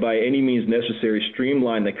by any means necessary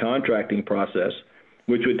streamlined the contracting process,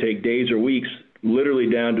 which would take days or weeks, literally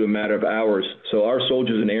down to a matter of hours. So our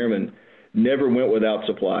soldiers and airmen never went without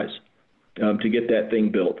supplies to get that thing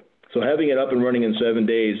built. So having it up and running in 7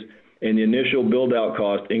 days, and the initial build-out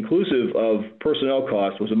cost, inclusive of personnel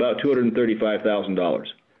costs, was about $235,000.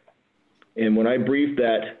 And when I briefed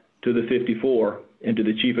that to the 54 and to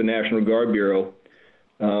the Chief of National Guard Bureau,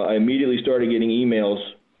 I immediately started getting emails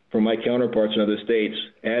from my counterparts in other states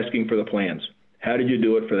asking for the plans. How did you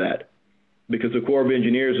do it for that? Because the Corps of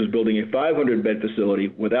Engineers was building a 500-bed facility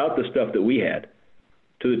without the stuff that we had,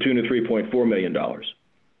 to the tune of $3.4 million.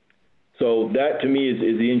 So that, to me,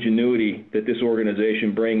 is the ingenuity that this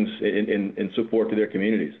organization brings in support to their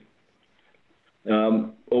communities.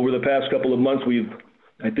 Over the past couple of months,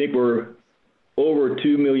 I think we're over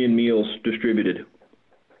 2 million meals distributed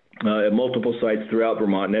at multiple sites throughout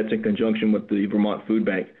Vermont, and that's in conjunction with the Vermont Food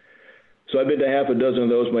Bank. So I've been to half a dozen of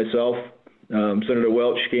those myself. Senator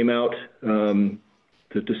Welch came out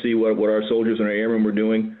to see what our soldiers and our airmen were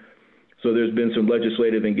doing. So there's been some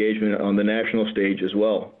legislative engagement on the national stage as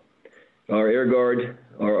well. Our Air Guard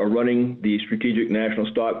are running the Strategic National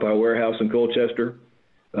Stockpile Warehouse in Colchester.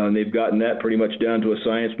 They've gotten that pretty much down to a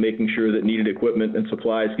science, making sure that needed equipment and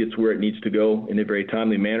supplies gets where it needs to go in a very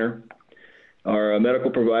timely manner. Our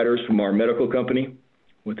medical providers from our medical company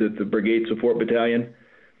with the Brigade Support Battalion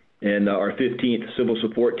and our 15th Civil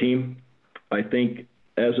Support Team, I think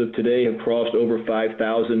as of today have crossed over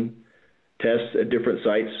 5,000 tests at different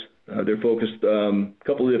sites. They're focused a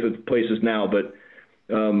couple of different places now, but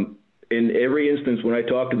in every instance when I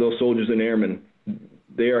talk to those soldiers and airmen,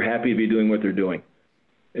 they are happy to be doing what they're doing.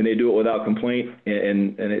 And they do it without complaint.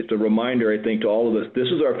 And it's a reminder, I think, to all of us, this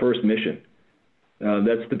is our first mission.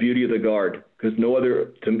 That's the beauty of the Guard, because no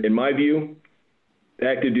other, in my view,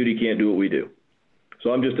 active duty can't do what we do.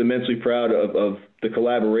 So I'm just immensely proud of the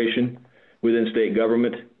collaboration within state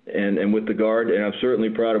government and with the Guard, and I'm certainly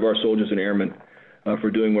proud of our soldiers and airmen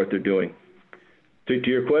for doing what they're doing. To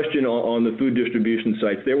your question on the food distribution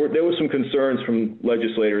sites, there were some concerns from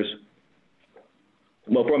legislators,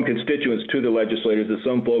 well, from constituents to the legislators, that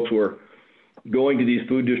some folks were going to these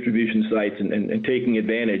food distribution sites and taking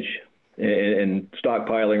advantage and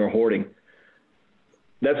stockpiling or hoarding.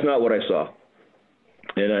 That's not what I saw.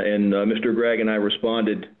 And Mr. Gregg and I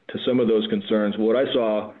responded to some of those concerns. What I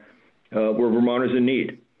saw were Vermonters in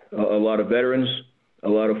need. A lot of veterans, a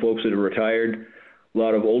lot of folks that are retired, a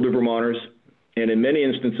lot of older Vermonters. And in many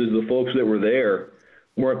instances, the folks that were there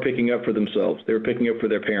weren't picking up for themselves. They were picking up for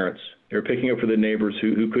their parents. They were picking up for the neighbors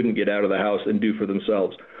who couldn't get out of the house and do for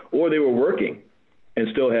themselves. Or they were working and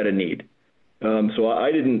still had a need. So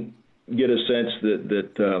I didn't get a sense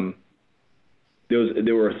that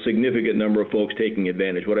there were a significant number of folks taking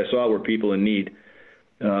advantage. What I saw were people in need.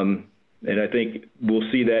 And I think we'll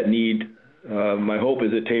see that need. My hope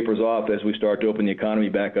is it tapers off as we start to open the economy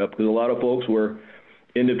back up, because a lot of folks were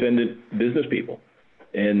independent business people,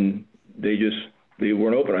 and they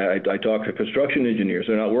weren't open. I talked to construction engineers.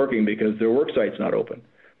 They're not working because their work site's not open.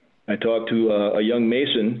 I talked to a young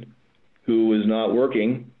mason who was not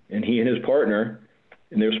working, and he and his partner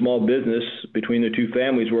in their small business, between the two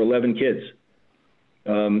families, were 11 kids.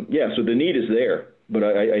 Yeah, so the need is there. But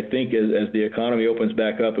I think as the economy opens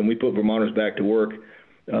back up and we put Vermonters back to work,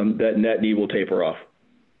 that need will taper off.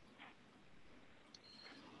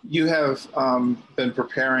 You have been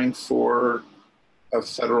preparing for a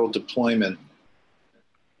federal deployment.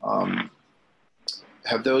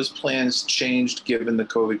 Have those plans changed given the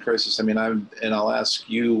COVID crisis? I mean, I'll ask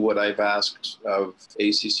you what I've asked of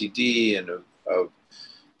ACCD and of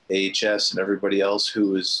AHS and everybody else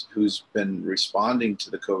who's been responding to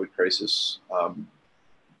the COVID crisis.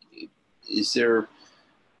 Is there,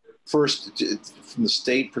 first, from the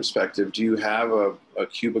state perspective, do you have a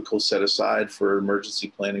cubicle set aside for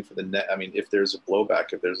emergency planning for I mean, if there's a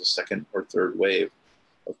blowback, if there's a second or third wave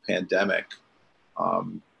of pandemic,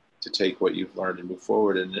 to take what you've learned and move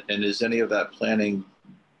forward? And is any of that planning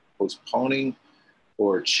postponing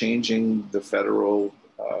or changing the federal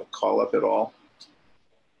call-up at all?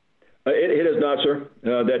 It has not, sir.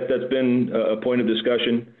 That's been a point of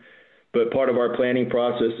discussion. But part of our planning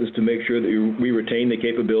process is to make sure that we retain the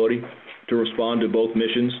capability to respond to both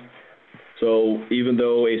missions. So even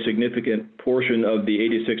though a significant portion of the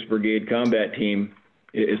 86th Brigade Combat Team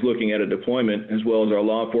is looking at a deployment, as well as our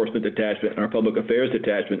law enforcement detachment and our public affairs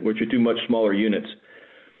detachment, which are two much smaller units,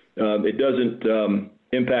 it doesn't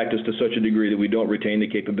impact us to such a degree that we don't retain the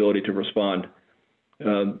capability to respond.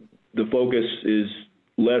 The focus is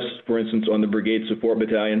less, for instance, on the Brigade Support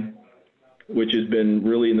Battalion, which has been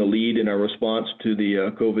really in the lead in our response to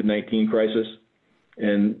the COVID-19 crisis.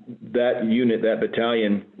 And that unit, that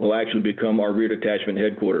battalion, will actually become our rear detachment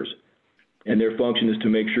headquarters. And their function is to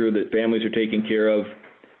make sure that families are taken care of,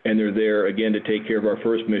 and they're there, again, to take care of our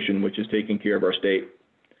first mission, which is taking care of our state.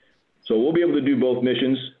 So we'll be able to do both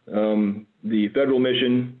missions. The federal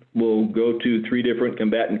mission will go to 3 different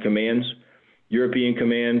combatant commands: European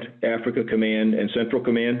Command, Africa Command, and Central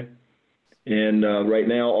Command. And right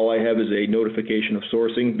now, all I have is a notification of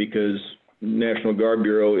sourcing because National Guard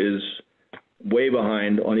Bureau is way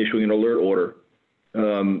behind on issuing an alert order.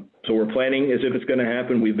 So we're planning as if it's going to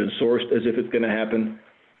happen. We've been sourced as if it's going to happen.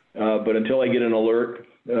 But until I get an alert,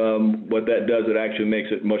 what that does, it actually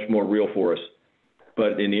makes it much more real for us.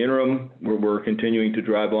 But in the interim, we're continuing to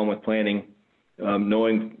drive on with planning,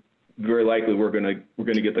 knowing very likely we're going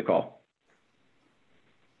to get the call.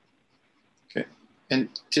 Okay. And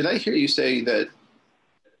did I hear you say that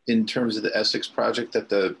in terms of the Essex project that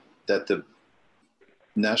the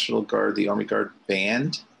National Guard, the Army Guard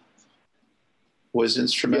band was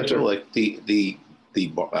instrumental? Yes, like the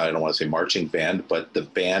I don't want to say marching band, but the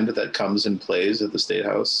band that comes and plays at the State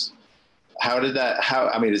House? How did that,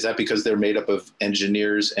 I mean, is that because they're made up of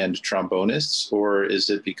engineers and trombonists, or is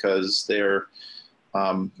it because they're,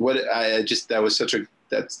 I'm sorry,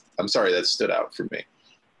 that stood out for me.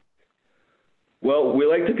 Well, we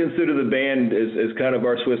like to consider the band as kind of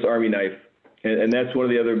our Swiss Army knife. And that's one of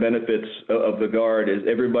the other benefits of the Guard is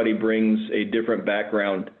everybody brings a different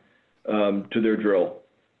background to their drill.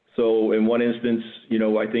 So in one instance, you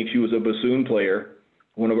know, I think she was a bassoon player,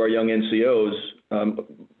 one of our young NCOs,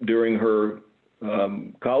 during her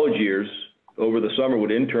college years over the summer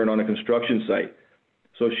would intern on a construction site.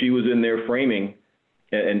 So she was in there framing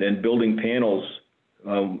and building panels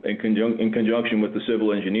in conjunction with the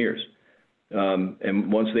civil engineers.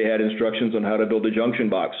 And once they had instructions on how to build a junction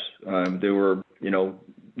box, there were, you know,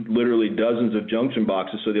 literally dozens of junction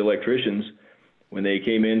boxes. So the electricians, when they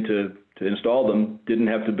came in to install them, didn't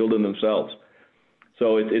have to build them themselves.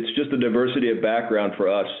 So it's just a diversity of background for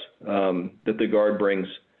us that the Guard brings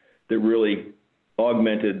that really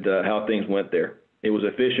augmented how things went there. It was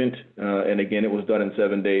efficient, and again, it was done in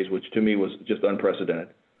 7 days, which to me was just unprecedented.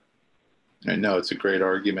 I know it's a great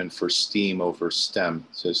argument for STEAM over STEM,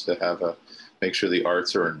 just to have make sure the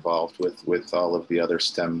arts are involved with all of the other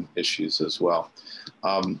STEM issues as well.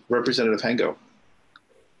 Representative Hengo.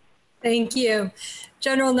 Thank you.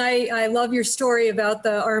 General Knight, I love your story about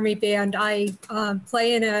the Army Band. I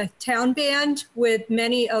play in a town band with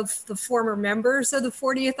many of the former members of the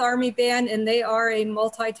 40th Army Band, and they are a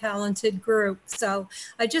multi-talented group. So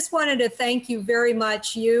I just wanted to thank you very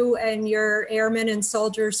much, you and your airmen and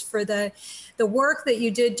soldiers, for the work that you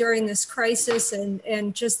did during this crisis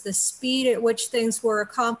and just the speed at which things were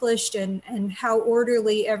accomplished and how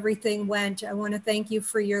orderly everything went. I want to thank you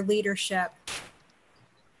for your leadership.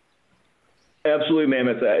 Absolutely, ma'am.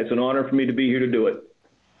 It's an honor for me to be here to do it.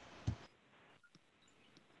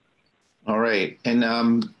 All right.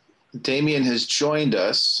 And Damien has joined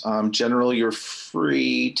us. General, you're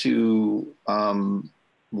free to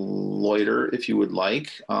loiter if you would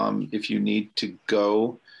like. If you need to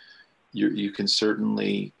go, you can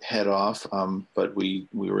certainly head off. But we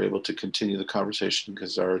were able to continue the conversation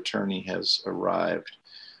because our attorney has arrived.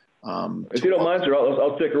 If you don't mind, sir,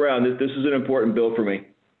 I'll stick around. This is an important bill for me.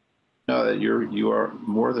 No, that you are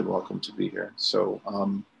more than welcome to be here. So I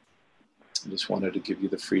just wanted to give you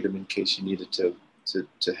the freedom in case you needed to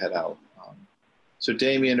head out. So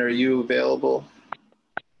Damien, are you available?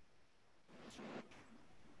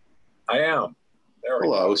 I am.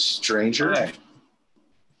 Hello, stranger. Hi.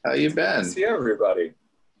 How you been? See everybody.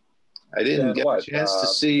 I didn't get a chance to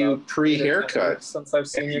see you pre-haircut. Since I've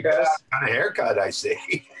seen you guys. Got a haircut, I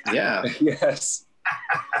see. Yeah. Yes.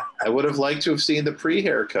 I would have liked to have seen the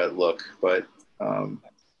pre-haircut look, but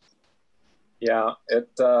yeah,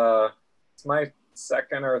 it's my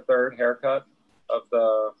second or third haircut of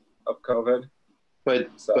COVID.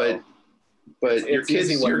 But it's your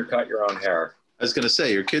kids, easy when you cut your own hair. I was gonna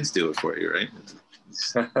say your kids do it for you, right?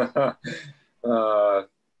 Not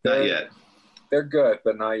yet. They're good,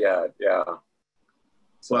 but not yet. Yeah.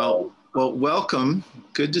 So, well, welcome.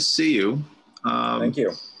 Good to see you. Thank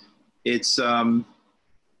you. It's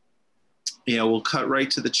you know, we'll cut right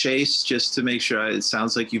to the chase just to make sure. It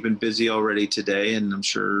sounds like you've been busy already today, and I'm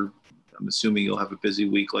assuming you'll have a busy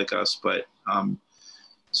week like us. But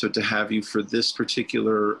so to have you for this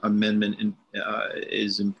particular amendment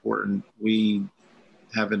is important. We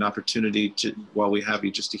have an opportunity to, while we have you,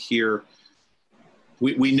 just to hear.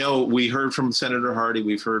 We know we heard from Senator Hardy,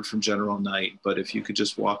 we've heard from General Knight, but if you could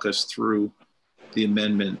just walk us through the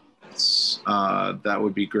amendments, that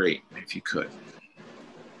would be great if you could.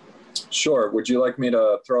 Sure. Would you like me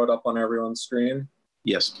to throw it up on everyone's screen?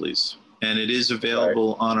 Yes, please. And it is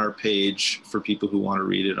available on our page for people who want to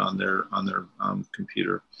read it on their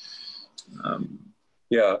computer.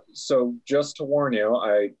 Yeah. So just to warn you,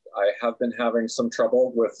 I have been having some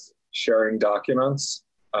trouble with sharing documents.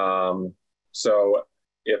 So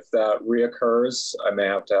if that reoccurs, I may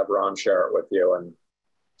have to have Ron share it with you and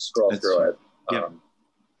scroll through it. Yeah.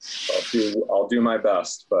 I'll do my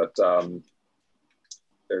best, but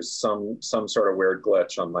there's some sort of weird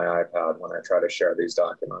glitch on my iPad when I try to share these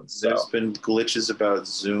documents. There's been glitches about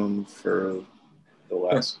Zoom for the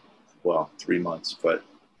last, well, 3 months, but.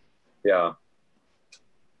 Yeah.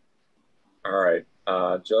 All right,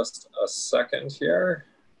 just a second here.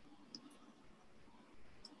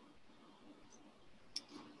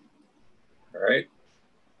 All right,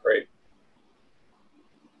 great.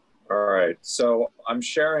 All right, so I'm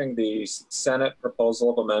sharing the Senate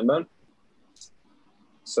proposal of amendment.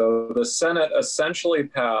 So the Senate essentially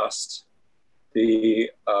passed the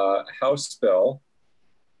House bill,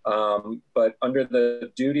 but under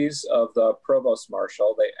the duties of the Provost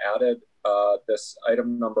Marshal, they added this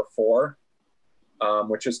item number 4,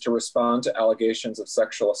 which is to respond to allegations of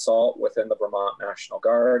sexual assault within the Vermont National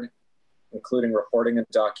Guard, including reporting and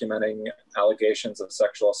documenting allegations of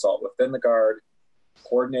sexual assault within the Guard,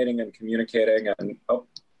 coordinating and communicating, and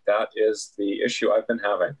that is the issue I've been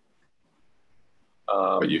having.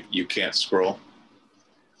 But you can't scroll?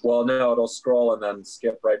 Well, no, it'll scroll and then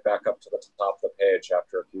skip right back up to the top of the page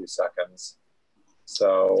after a few seconds.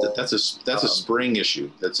 So that's a spring issue.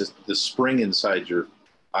 That's just the spring inside your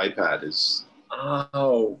iPad is.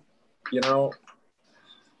 Oh, you know,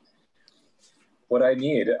 what I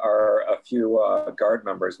need are a few Guard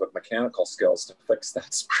members with mechanical skills to fix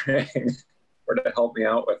that spring or to help me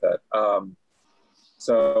out with it.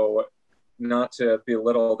 So not to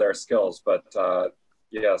belittle their skills, but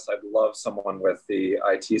yes, I'd love someone with the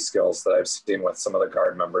IT skills that I've seen with some of the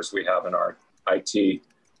Guard members we have in our IT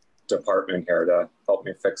department here to help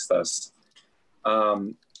me fix this.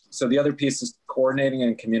 So the other piece is coordinating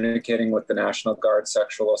and communicating with the National Guard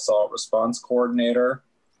Sexual Assault Response Coordinator,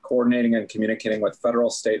 coordinating and communicating with federal,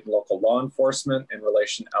 state, and local law enforcement in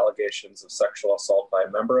relation to allegations of sexual assault by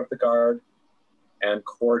a member of the Guard, and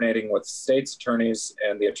coordinating with state's attorneys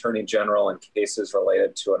and the Attorney General in cases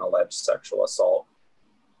related to an alleged sexual assault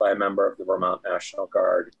by a member of the Vermont National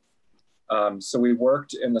Guard. So we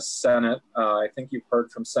worked in the Senate. I think you've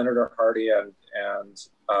heard from Senator Hardy and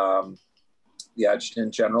the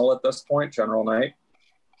Adjutant General at this point, General Knight.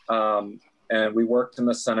 And we worked in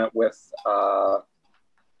the Senate with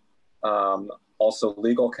also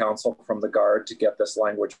legal counsel from the Guard to get this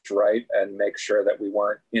language right and make sure that we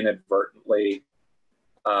weren't inadvertently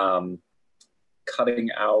cutting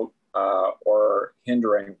out or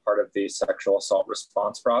hindering part of the sexual assault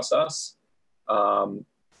response process.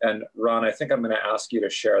 And Ron, I think I'm going to ask you to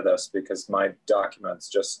share this because my document's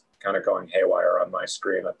just kind of going haywire on my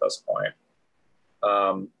screen at this point.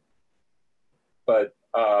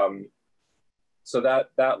 So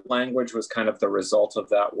that language was kind of the result of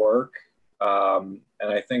that work. And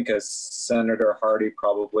I think as Senator Hardy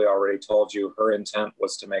probably already told you, her intent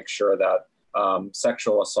was to make sure that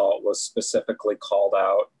sexual assault was specifically called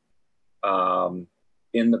out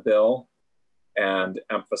in the bill and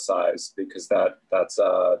emphasized, because that's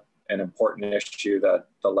an important issue that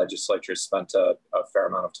the legislature spent a fair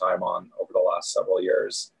amount of time on over the last several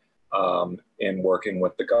years in working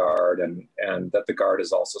with the Guard, and that the Guard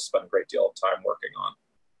has also spent a great deal of time working on.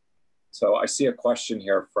 So I see a question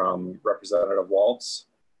here from Representative Waltz.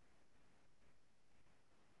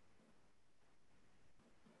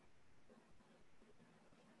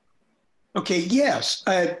 Okay, yes,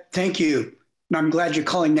 thank you. And I'm glad you're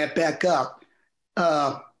calling that back up.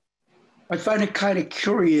 I find it kind of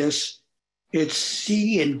curious. It's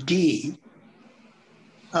C and D.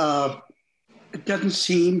 It doesn't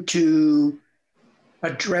seem to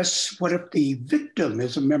address what if the victim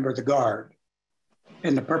is a member of the Guard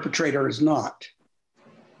and the perpetrator is not.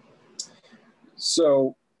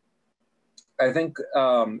 So I think,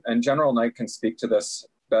 and General Knight can speak to this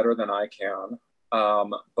better than I can,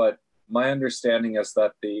 but my understanding is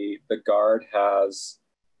that the Guard has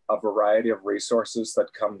a variety of resources that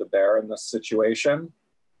come to bear in this situation.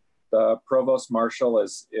 The Provost Marshal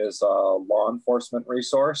is a law enforcement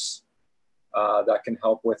resource that can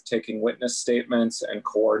help with taking witness statements and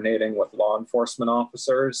coordinating with law enforcement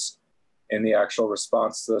officers in the actual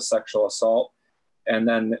response to the sexual assault. And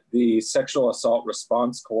then the Sexual Assault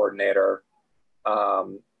Response Coordinator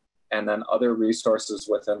and then other resources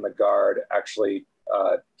within the Guard actually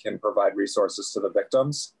can provide resources to the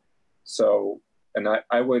victims. So, and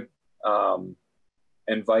I would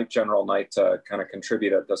invite General Knight to kind of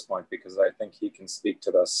contribute at this point, because I think he can speak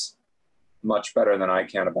to this much better than I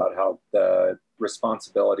can about how the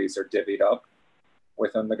responsibilities are divvied up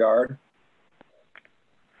within the Guard.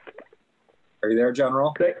 Are you there,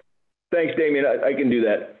 General? Thanks, Damien. I can do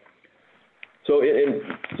that. So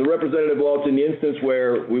so Representative Waltz, in the instance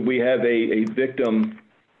where we have a victim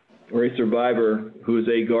or a survivor who is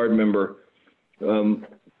a Guard member,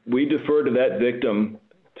 we defer to that victim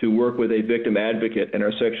to work with a victim advocate and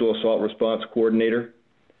our sexual assault response coordinator,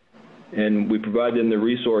 and we provide them the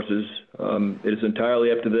resources. It is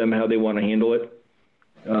entirely up to them how they want to handle it.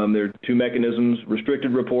 There are two mechanisms.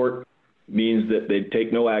 Restricted report means that they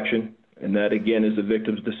take no action, and that, again, is the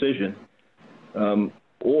victim's decision.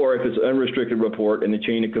 Or if it's unrestricted report and the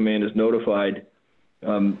chain of command is notified,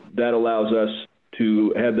 that allows us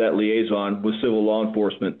to have that liaison with civil law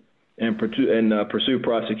enforcement and pursue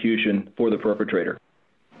prosecution for the perpetrator.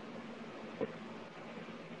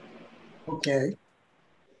 Okay.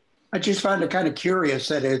 I just found it kind of curious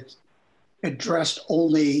that it addressed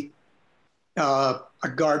only a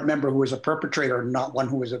Guard member who was a perpetrator, not one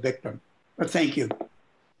who was a victim. But thank you.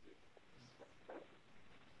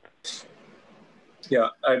 Yeah,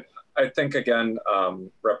 I think, again,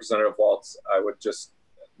 Representative Waltz, I would just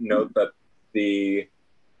note that the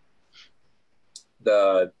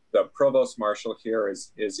Provost Marshal here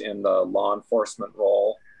is in the law enforcement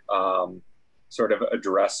role, sort of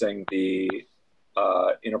addressing the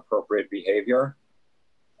inappropriate behavior.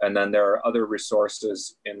 And then there are other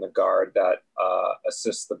resources in the Guard that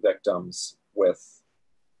assist the victims with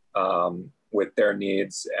their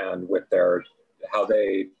needs and with how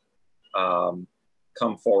they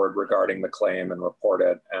come forward regarding the claim and report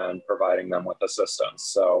it and providing them with assistance.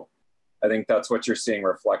 So I think that's what you're seeing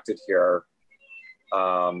reflected here.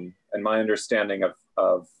 And my understanding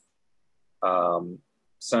of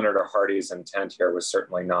Senator Hardy's intent here was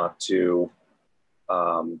certainly not to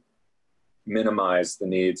minimize the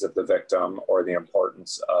needs of the victim or the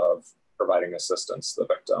importance of providing assistance to the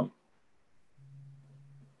victim.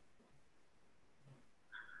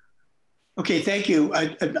 Okay, thank you.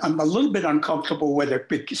 I'm a little bit uncomfortable with it.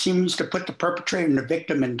 It seems to put the perpetrator and the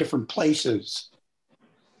victim in different places.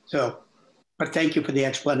 So, but thank you for the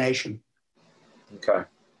explanation. Okay.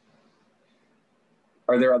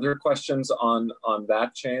 Are there other questions on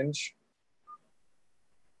that change?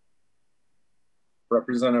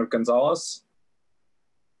 Representative Gonzalez?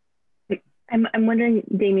 I'm wondering,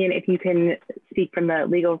 Damien, if you can speak from the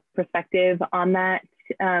legal perspective on that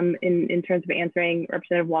in terms of answering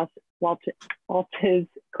Representative Waltz's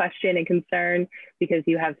question and concern, because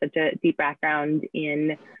you have such a deep background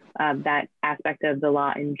in that aspect of the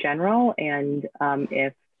law in general, and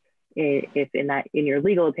if in your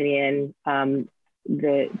legal opinion,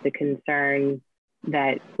 the concern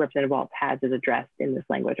that Representative Waltz has is addressed in this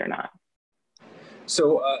language or not.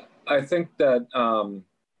 So I think that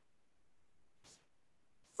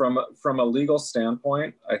from a legal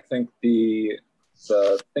standpoint, I think the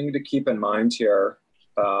thing to keep in mind here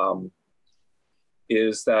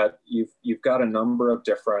is that you've got a number of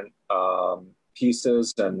different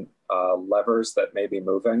pieces and levers that may be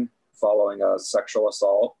moving following a sexual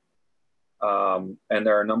assault. And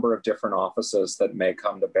there are a number of different offices that may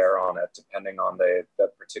come to bear on it, depending on the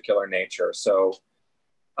particular nature. So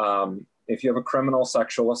if you have a criminal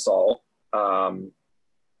sexual assault,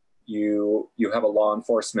 you have a law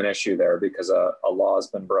enforcement issue there because a law has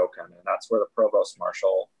been broken. And that's where the Provost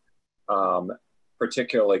Marshal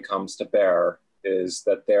particularly comes to bear, is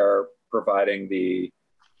that they're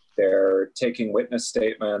they're taking witness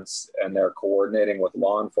statements and they're coordinating with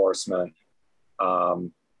law enforcement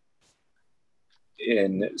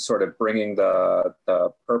in sort of bringing the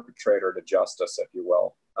perpetrator to justice, if you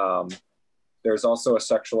will. There's also a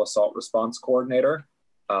sexual assault response coordinator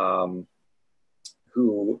who,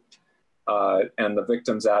 and the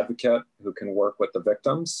victim's advocate who can work with the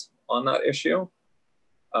victims on that issue.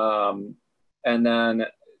 And then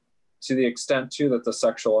to the extent too that the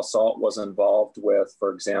sexual assault was involved with,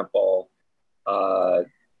 for example,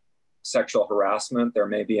 sexual harassment, there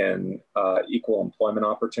may be an equal employment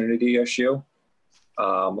opportunity issue,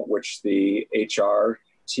 which the HR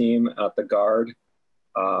team at the Guard,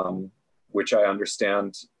 which I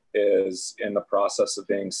understand is in the process of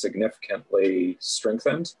being significantly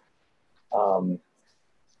strengthened,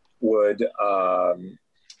 would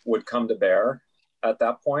come to bear at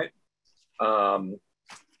that point.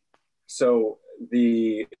 So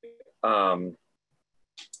the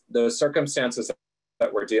circumstances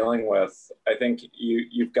that we're dealing with, I think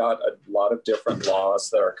you've got a lot of different laws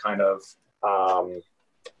that are kind of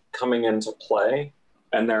coming into play,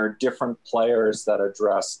 and there are different players that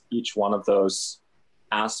address each one of those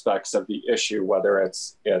aspects of the issue, whether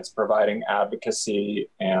it's providing advocacy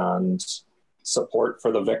and support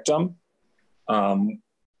for the victim,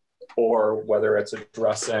 or whether it's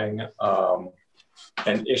addressing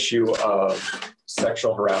an issue of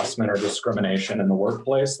sexual harassment or discrimination in the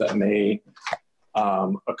workplace that may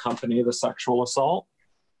accompany the sexual assault,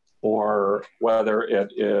 or whether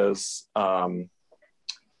it is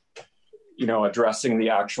addressing the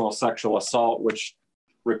actual sexual assault, which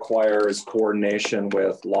requires coordination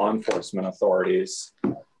with law enforcement authorities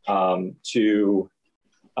to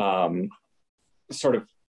sort of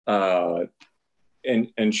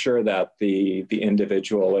ensure that the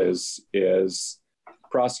individual is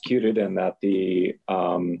prosecuted and that the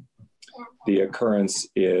occurrence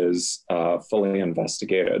is fully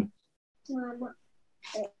investigated.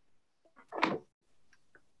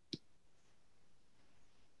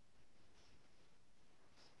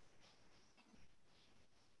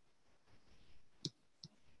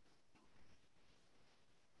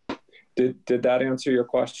 Did that answer your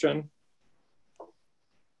question?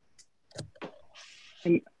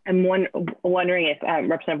 I'm wondering if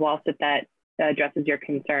Representative Walsh, if that addresses your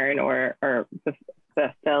concern or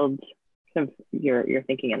fulfilled some of your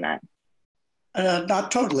thinking in that.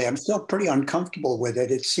 Not totally. I'm still pretty uncomfortable with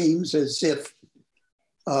it. It seems as if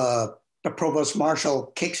the Provost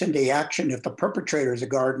Marshal kicks into action if the perpetrator is a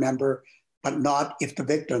Guard member, but not if the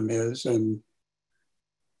victim is. And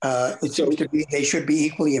it seems to be they should be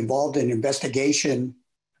equally involved in investigation,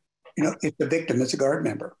 if the victim is a Guard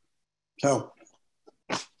member. So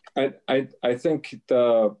I think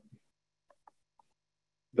the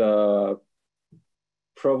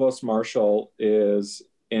Provost Marshal is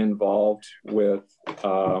involved with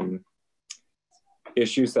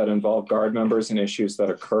issues that involve Guard members and issues that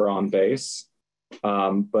occur on base.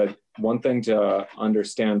 But one thing to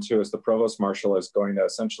understand too is the Provost Marshal is going to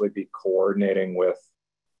essentially be coordinating with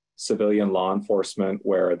civilian law enforcement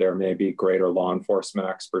where there may be greater law enforcement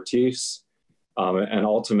expertise. And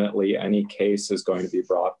ultimately, any case is going to be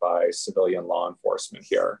brought by civilian law enforcement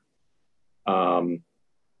here.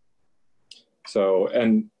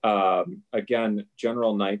 Again,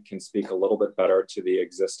 General Knight can speak a little bit better to the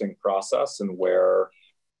existing process and where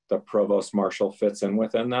the Provost Marshal fits in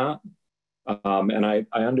within that. And I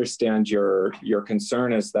understand your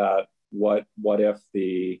concern is that what if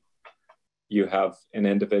you have an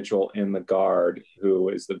individual in the Guard who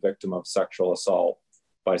is the victim of sexual assault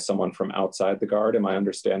by someone from outside the Guard? Am I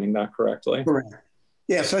understanding that correctly? Correct.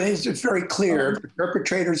 Yeah, so it's very clear. If the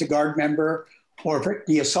perpetrator is a Guard member or if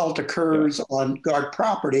the assault occurs on Guard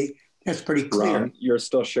property, that's pretty clear. Ron, you're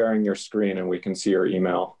still sharing your screen and we can see your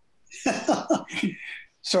email.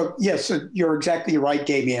 So yes, you're exactly right,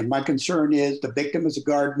 Damien. My concern is the victim is a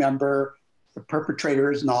Guard member, the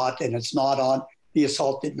perpetrator is not, and it's not on, the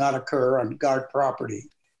assault did not occur on Guard property.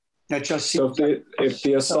 That just seems if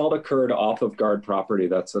the assault occurred off of Guard property,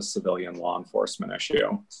 that's a civilian law enforcement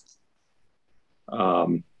issue.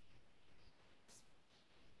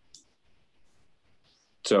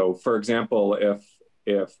 So for example, if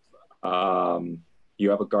you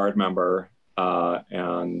have a Guard member but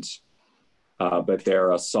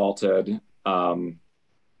they're assaulted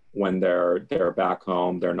when they're back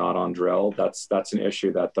home, they're not on drill, that's an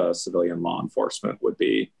issue that the civilian law enforcement would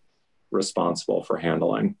be responsible for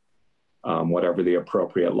handling, whatever the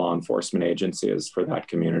appropriate law enforcement agency is for that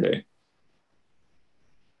community.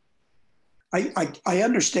 I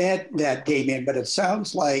understand that, Damien, but it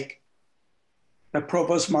sounds like the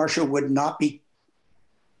Provost Marshal would not be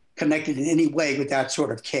connected in any way with that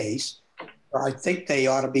sort of case. I think they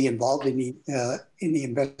ought to be involved in the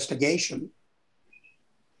investigation.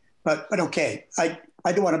 But okay, I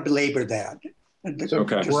don't want to belabor that. So,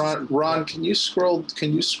 okay. Ron, can you scroll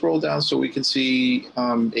down so we can see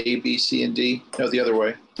A, B, C, and D? No, the other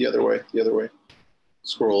way.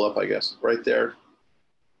 Scroll up, I guess, right there.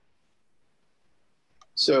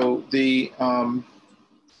 So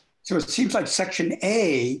so it seems like Section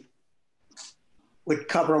A would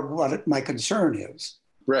cover what my concern is.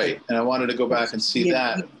 Right, and I wanted to go back and see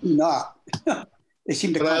that. Not. They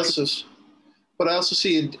seem to. But I also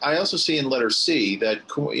see in letter C that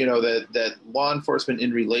that law enforcement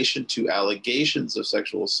in relation to allegations of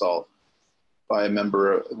sexual assault by a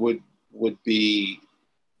member would be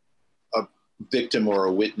a victim or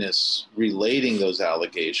a witness relating those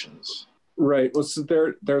allegations. Right. Well, so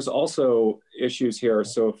there's also issues here.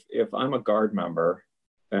 So if I'm a Guard member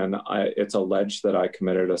and it's alleged that I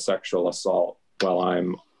committed a sexual assault while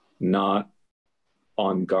I'm not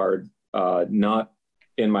on Guard, not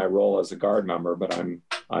in my role as a Guard member, but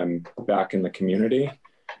I'm back in the community,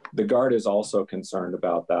 the Guard is also concerned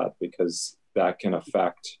about that because that can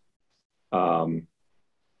affect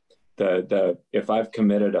if I've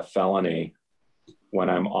committed a felony when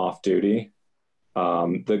I'm off duty,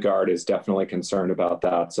 the Guard is definitely concerned about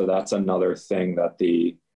that. So that's another thing that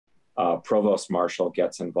the Provost Marshal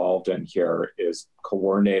gets involved in here, is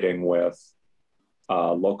coordinating with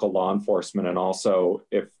local law enforcement. And also,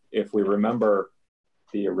 if we remember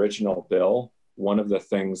the original bill, one of the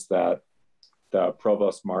things that the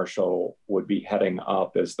Provost Marshal would be heading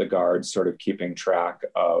up as the Guard, sort of keeping track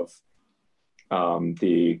of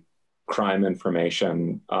the crime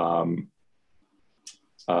information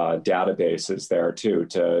databases there too,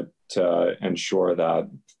 to ensure that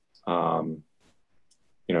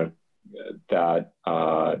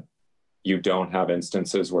that you don't have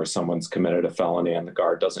instances where someone's committed a felony and the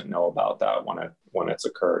Guard doesn't know about that when it's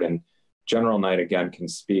occurred. And General Knight, again, can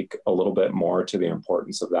speak a little bit more to the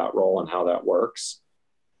importance of that role and how that works.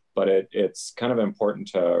 But it's kind of important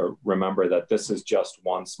to remember that this is just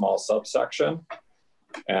one small subsection.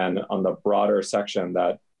 And on the broader section,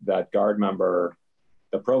 that Guard member,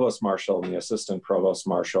 the Provost Marshal and the Assistant Provost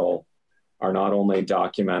Marshal, are not only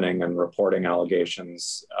documenting and reporting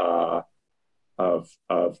allegations of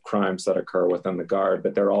crimes that occur within the Guard,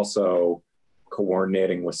 but they're also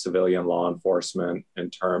coordinating with civilian law enforcement in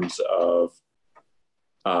terms of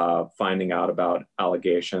finding out about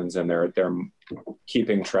allegations, and they're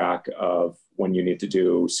keeping track of when you need to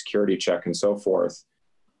do security check and so forth.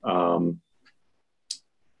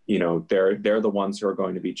 You know, they're the ones who are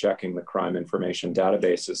going to be checking the crime information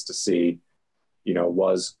databases to see, you know,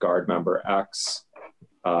 was Guard member X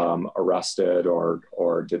arrested, or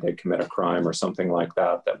did they commit a crime or something like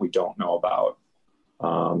that we don't know about.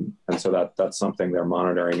 And so that's something they're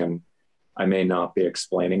monitoring, and I may not be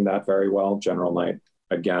explaining that very well. General Knight,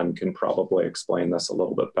 again, can probably explain this a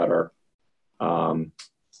little bit better from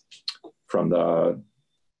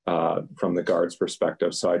the Guard's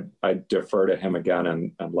perspective. So I'd defer to him again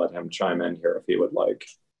and let him chime in here if he would like.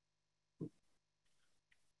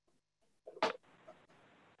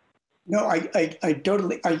 No, I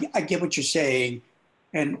totally, I get what you're saying.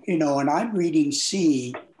 And, you know, and I'm reading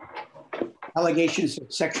C, allegations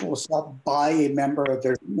of sexual assault by a member of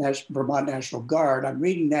the Vermont National Guard. I'm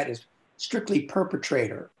reading that as strictly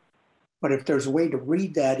perpetrator. But if there's a way to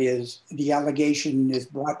read that is the allegation is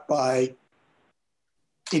brought by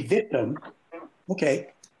a victim, okay,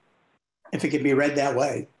 if it can be read that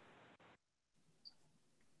way.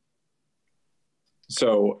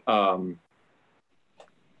 So,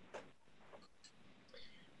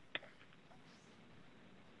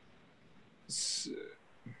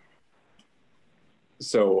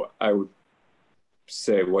 so I would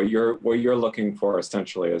say what you're looking for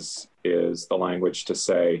essentially is the language to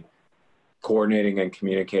say coordinating and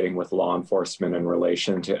communicating with law enforcement in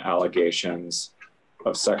relation to allegations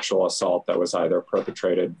of sexual assault that was either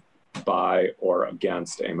perpetrated by or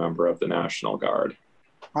against a member of the National Guard.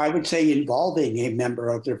 I would say involving a member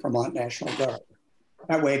of the Vermont National Guard.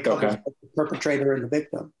 That way it covers the perpetrator and the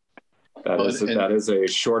victim. That is a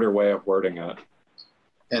shorter way of wording it.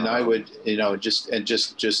 And I would, you know,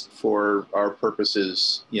 just for our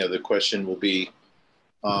purposes, you know, the question will be,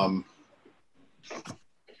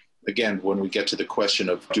 again, when we get to the question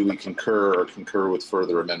of do we concur or concur with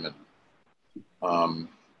further amendment, that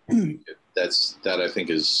I think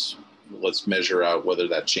is, let's measure out whether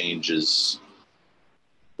that change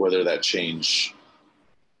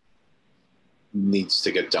needs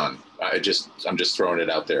to get done. I'm just throwing it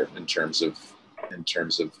out there in terms of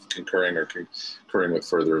concurring or concurring with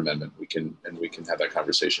further amendment. We can have that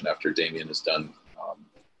conversation after Damien is done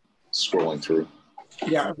scrolling through.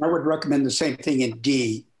 Yeah, I would recommend the same thing in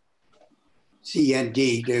D, C and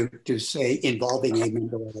D, to say involving a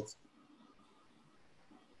member of.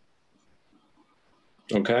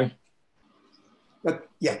 Okay. But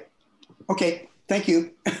yeah, okay, thank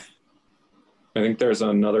you. I think there's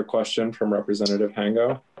another question from Representative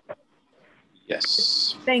Hango.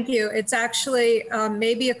 Yes. Thank you. It's actually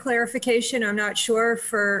maybe a clarification. I'm not sure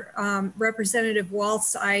for Representative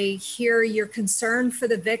Waltz. I hear your concern for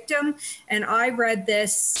the victim, and I read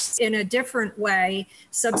this in a different way.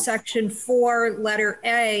 Subsection 4, letter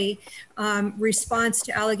A, response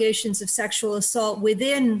to allegations of sexual assault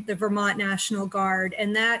within the Vermont National Guard.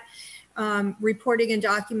 And that reporting and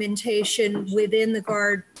documentation within the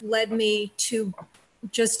Guard led me to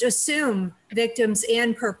just assume victims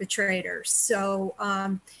and perpetrators. So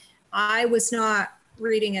I was not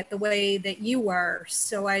reading it the way that you were.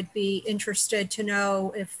 So I'd be interested to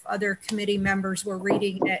know if other committee members were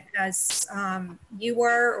reading it as you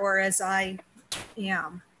were or as I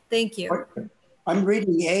am. Thank you. I'm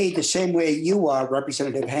reading A the same way you are,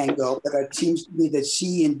 Representative Hango, but it seems to me that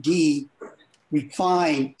C and D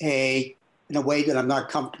refine A in a way that I'm not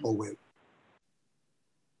comfortable with.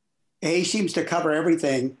 A seems to cover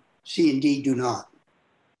everything, C and D do not.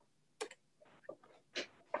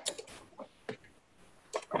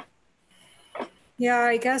 Yeah,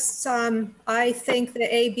 I guess I think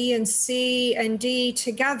that A, B, and C and D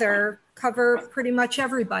together cover pretty much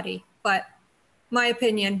everybody, but my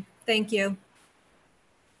opinion. Thank you.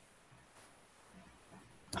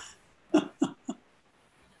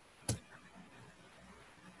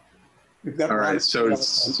 We've got All Ron. right, so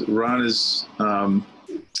Ron is,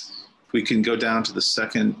 we can go down to the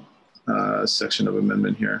second section of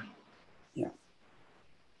amendment here. Yeah.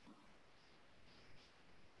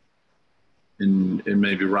 And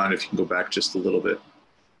maybe Ron, if you can go back just a little bit.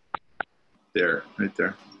 There, right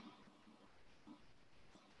there.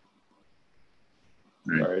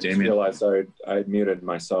 All right, Sorry, I just Damien. realized I muted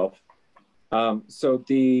myself. So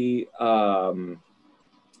the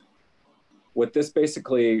what this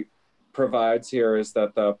basically provides here is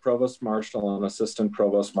that the Provost Marshal and Assistant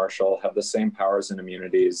Provost Marshal have the same powers and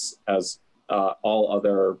immunities as all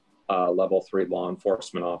other level 3 law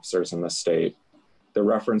enforcement officers in the state. The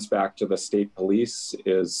reference back to the state police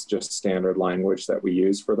is just standard language that we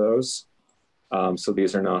use for those. So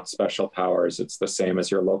these are not special powers. It's the same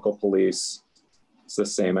as your local police. It's the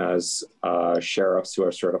same as sheriffs who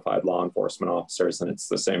are certified law enforcement officers, and it's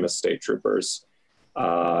the same as state troopers.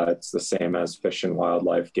 It's the same as fish and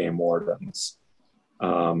wildlife game wardens.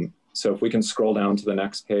 So if we can scroll down to the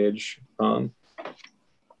next page, Ron.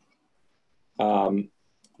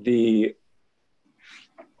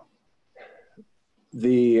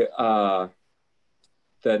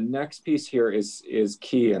 The next piece here is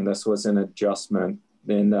key, and this was an adjustment.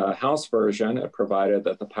 In the House version, it provided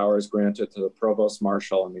that the powers granted to the Provost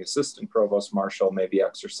Marshal and the Assistant Provost Marshal may be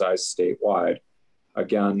exercised statewide.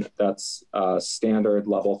 Again, that's standard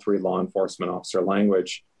level 3 law enforcement officer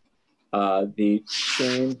language. The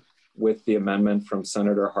change with the amendment from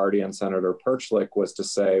Senator Hardy and Senator Perchlik was to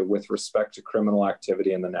say, with respect to criminal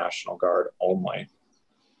activity in the National Guard only.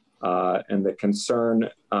 And the concern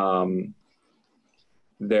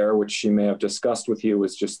there, which she may have discussed with you,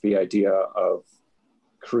 was just the idea of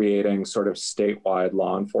creating sort of statewide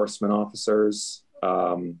law enforcement officers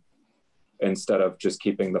instead of just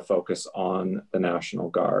keeping the focus on the National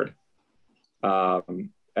Guard.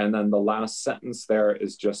 And then the last sentence there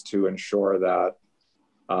is just to ensure that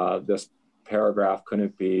this paragraph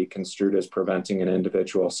couldn't be construed as preventing an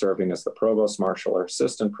individual serving as the Provost Marshal or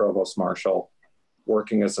Assistant Provost Marshal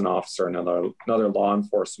working as an officer in another law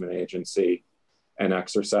enforcement agency and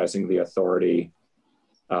exercising the authority,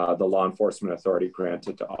 the law enforcement authority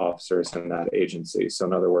granted to officers in that agency. So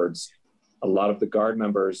in other words, a lot of the Guard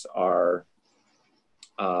members are,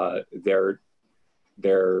 their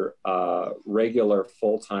regular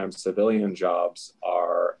full-time civilian jobs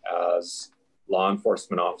are as law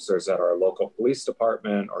enforcement officers at our local police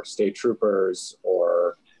department or state troopers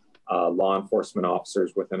or law enforcement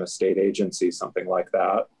officers within a state agency, something like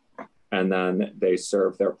that. And then they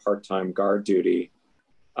serve their part-time Guard duty.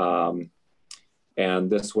 And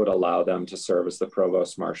this would allow them to serve as the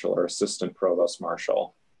Provost Marshal or Assistant Provost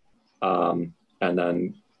Marshal. And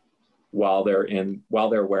then while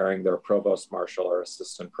they're wearing their Provost Marshal or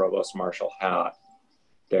Assistant Provost Marshal hat,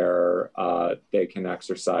 they can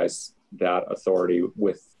exercise that authority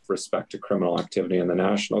with respect to criminal activity in the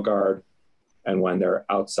National Guard. And when they're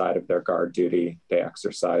outside of their Guard duty, they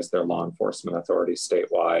exercise their law enforcement authority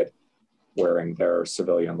statewide, wearing their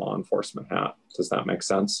civilian law enforcement hat. Does that make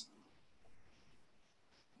sense?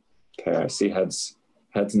 Okay, I see heads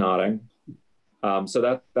nodding.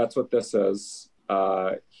 So that's what this is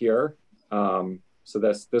here. So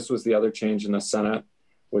this was the other change in the Senate,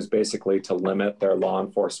 was basically to limit their law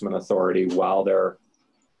enforcement authority while they're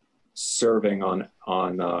serving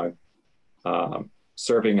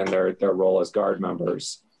serving in their role as Guard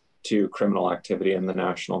members to criminal activity in the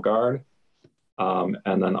National Guard. And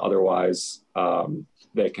then otherwise,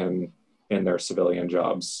 they can, in their civilian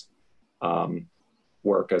jobs,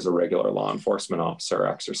 work as a regular law enforcement officer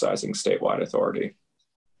exercising statewide authority.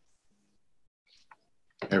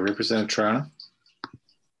 Okay, Representative Trana.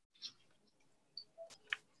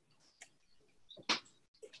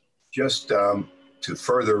 Just to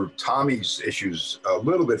further Tommy's issues a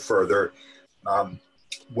little bit further,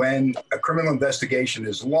 when a criminal investigation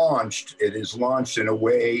is launched, it is launched in a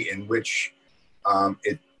way in which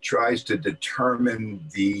it tries to determine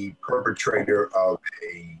the perpetrator of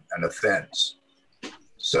an offense.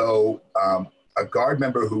 So a Guard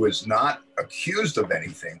member who is not accused of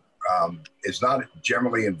anything is not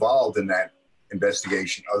generally involved in that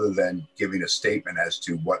investigation other than giving a statement as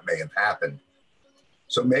to what may have happened.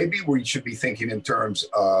 So maybe we should be thinking in terms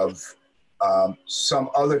of some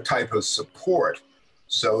other type of support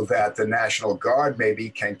so that the National Guard maybe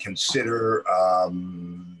can consider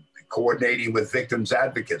coordinating with victims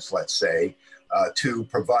advocates, let's say, to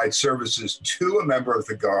provide services to a member of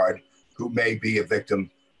the Guard who may be a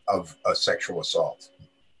victim of a sexual assault.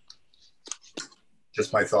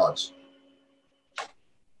 Just my thoughts.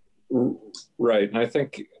 Right, and I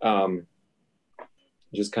think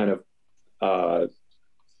just kind of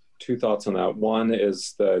two thoughts on that. One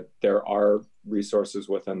is that there are resources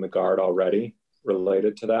within the Guard already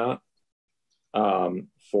related to that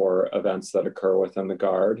for events that occur within the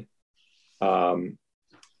Guard.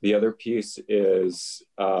 The other piece is,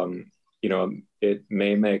 you know, it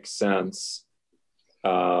may make sense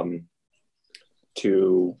to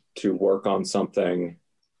work on something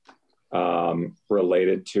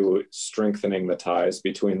related to strengthening the ties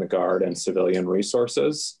between the Guard and civilian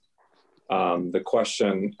resources. The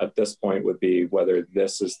question at this point would be whether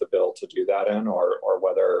this is the bill to do that in, or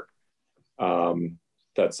whether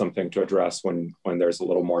that's something to address when there's a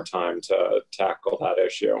little more time to tackle that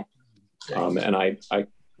issue. And I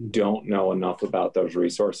don't know enough about those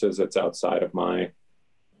resources. It's outside of my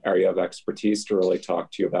area of expertise to really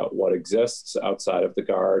talk to you about what exists outside of the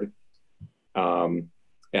Guard,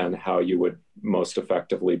 and how you would most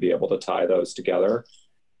effectively be able to tie those together.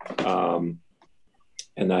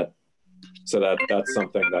 That's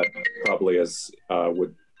something that probably is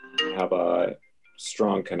would have a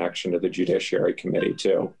strong connection to the Judiciary Committee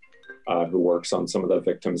too, who works on some of the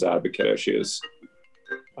victims advocate issues.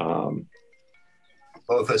 Well,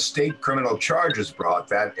 if a state criminal charge is brought,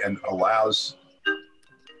 that and allows,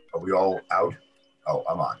 are we all out? Oh,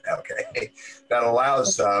 I'm on, okay. That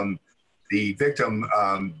allows the victim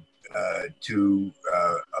to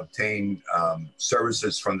obtain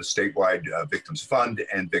services from the statewide Victims Fund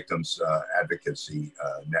and Victims Advocacy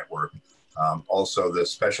Network. Also, the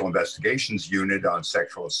Special Investigations Unit on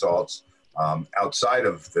sexual assaults outside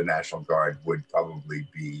of the National Guard would probably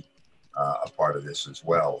be a part of this as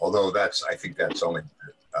well. Although I think that's only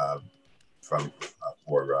for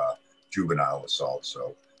juvenile assault.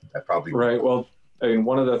 So that probably right. Well, I mean,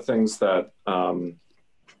 one of the things that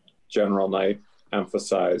General Knight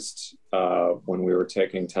emphasized when we were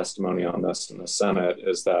taking testimony on this in the Senate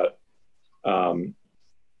is that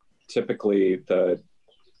typically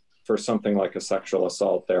for something like a sexual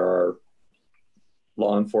assault, there are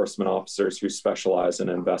law enforcement officers who specialize in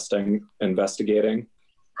investigating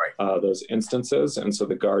those instances. And so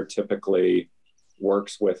the Guard typically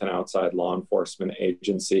works with an outside law enforcement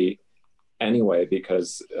agency anyway,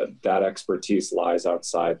 because that expertise lies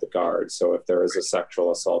outside the Guard. So if there is a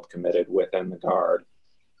sexual assault committed within the Guard,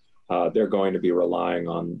 they're going to be relying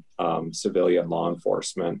on civilian law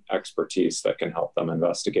enforcement expertise that can help them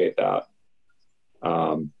investigate that.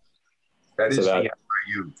 That is the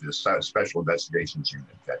SIU, the Special Investigations Unit,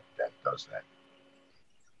 that does that.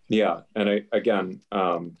 Yeah, and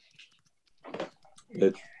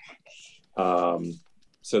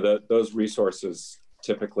those resources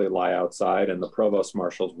typically lie outside, and the Provost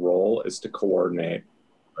Marshal's role is to coordinate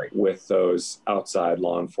with those outside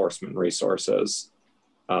law enforcement resources,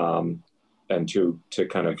 and to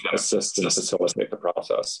kind of assist and facilitate the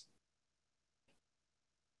process.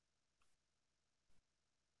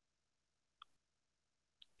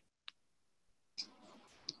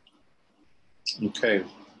 Okay,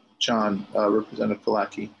 John, Representative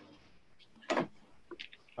Pawlacki.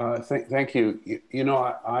 Thank you. You know,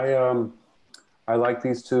 I like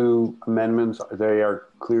these two amendments. They are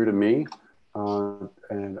clear to me.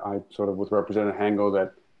 And I sort of, with Representative Hango,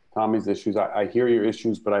 that Tommy's issues, I hear your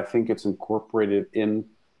issues, but I think it's incorporated in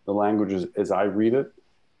the language as I read it.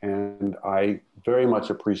 And I very much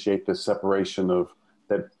appreciate the separation of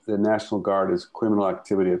that the National Guard is criminal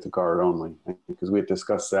activity at the Guard only, because we had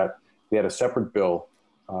discussed that. We had a separate bill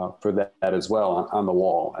for that as well on the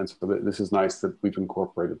wall. And so this is nice that we've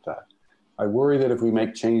incorporated that. I worry that if we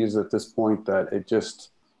make changes at this point, that it just,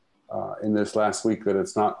 in this last week, that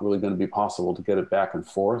it's not really going to be possible to get it back and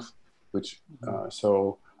forth, which,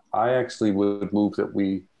 so I actually would move that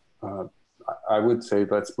we, I would say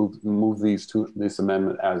let's move this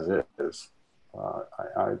amendment as it is.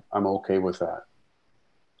 I'm okay with that.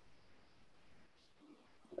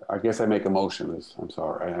 I guess I make a motion. I'm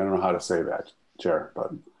sorry. I don't know how to say that, Chair,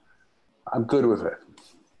 but I'm good with it.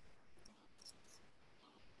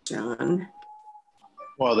 John?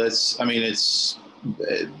 Well, there's a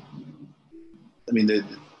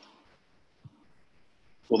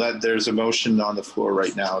motion on the floor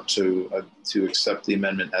right now to accept the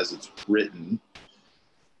amendment as it's written,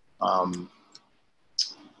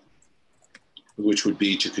 which would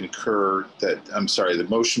be to concur that, the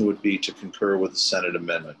motion would be to concur with the Senate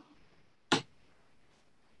amendment.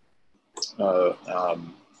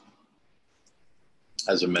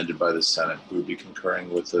 As amended by the Senate. We would be concurring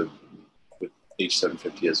with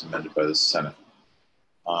H.750 as amended by the Senate.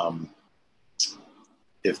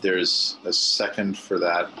 If there's a second for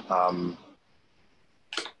that,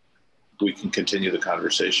 we can continue the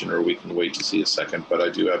conversation, or we can wait to see a second, but I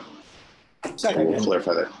do have, we'll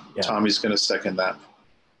clarify that. Yeah. Tommy's going to second that.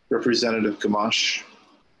 Representative Gamache.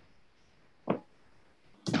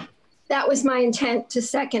 That was my intent to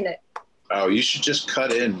second it. Oh, you should just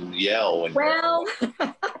cut in and yell. When well,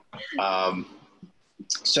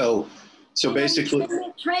 so basically,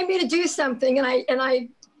 train me to do something, and I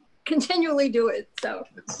continually do it. So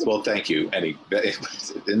well, thank you.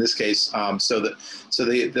 In this case, so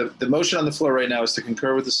the motion on the floor right now is to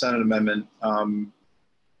concur with the Senate amendment,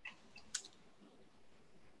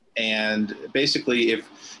 and basically,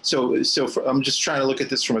 I'm just trying to look at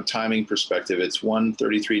this from a timing perspective. It's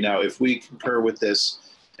 1:33 now. If we concur with this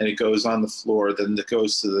and it goes on the floor, then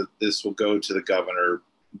this will go to the governor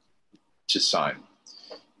to sign.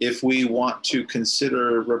 If we want to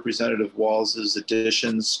consider Representative Walls's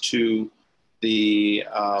additions to the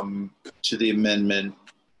amendment,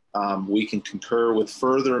 we can concur with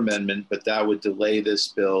further amendment, but that would delay this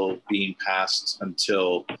bill being passed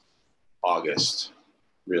until August,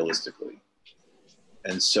 realistically.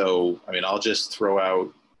 And so, I mean, I'll just throw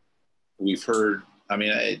out, we've heard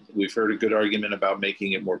a good argument about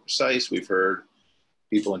making it more precise. We've heard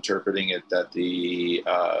people interpreting it that the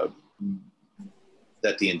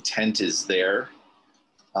intent is there.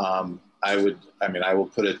 I will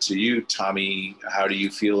put it to you, Tommy. How do you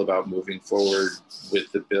feel about moving forward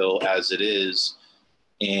with the bill as it is?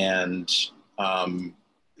 And by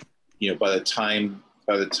the time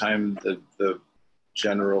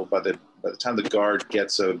the Guard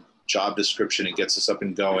gets a job description and gets us up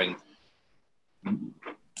and going,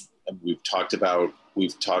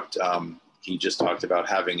 he just talked about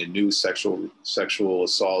having a new sexual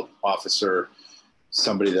assault officer,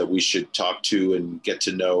 somebody that we should talk to and get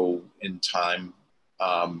to know in time.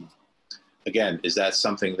 Again, is that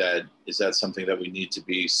something that we need to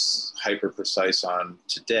be hyper precise on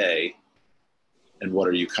today? And what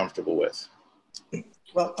are you comfortable with?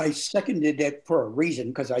 Well, I seconded it for a reason,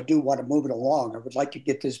 because I do want to move it along. I would like to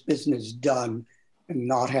get this business done and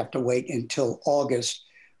not have to wait until August.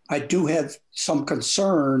 I do have some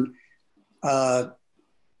concern,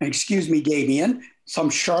 excuse me, Damien, some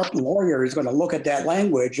sharp lawyer is going to look at that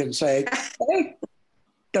language and say, hey,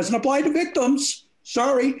 doesn't apply to victims,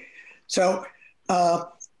 sorry. So,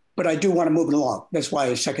 but I do want to move it along. That's why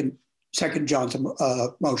I second John's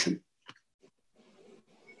motion.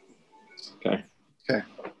 Okay.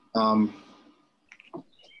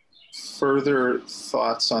 Further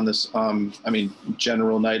thoughts on this?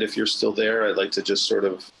 General Knight, if you're still there, I'd like to just sort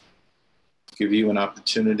of give you an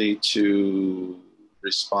opportunity to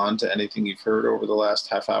respond to anything you've heard over the last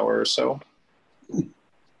half hour or so.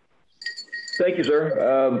 Thank you,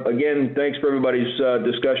 sir. Again, thanks for everybody's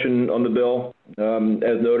discussion on the bill.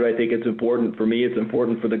 As noted, I think it's important for me, it's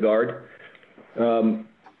important for the Guard.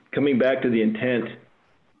 Coming back to the intent,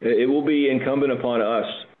 it will be incumbent upon us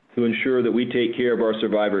to ensure that we take care of our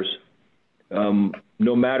survivors,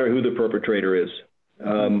 no matter who the perpetrator is.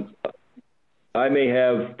 I may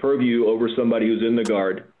have purview over somebody who's in the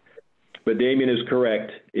Guard, but Damien is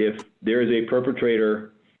correct. If there is a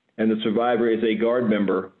perpetrator and the survivor is a Guard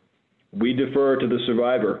member, we defer to the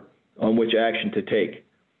survivor on which action to take.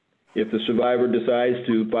 If the survivor decides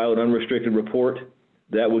to file an unrestricted report,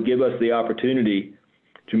 that will give us the opportunity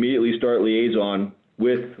to immediately start liaison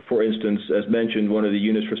with, for instance, as mentioned, one of the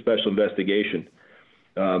units for special investigation.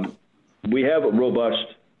 We have a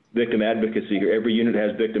robust victim advocacy here. Every unit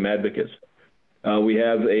has victim advocates. We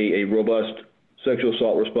have a robust sexual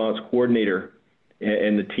assault response coordinator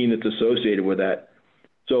and the team that's associated with that.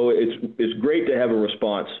 So it's great to have a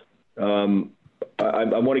response. I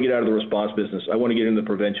want to get out of the response business. I want to get into the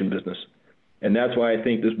prevention business. And that's why I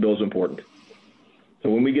think this bill is important. So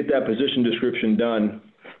when we get that position description done,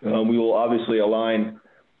 we will obviously align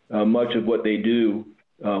much of what they do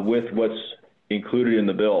with what's included in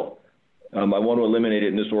the bill. I want to eliminate it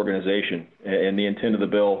in this organization, and the intent of the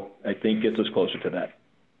bill, I think, gets us closer to that.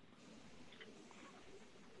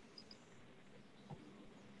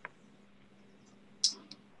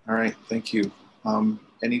 All right, thank you.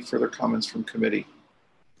 Any further comments from committee?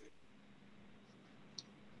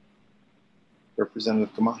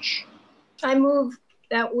 Representative Gamache. I move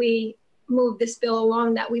that we move this bill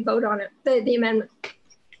along, that we vote on it, the amendment.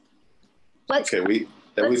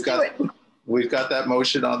 We've got that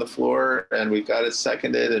motion on the floor, and we've got it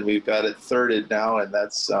seconded, and we've got it thirded now, and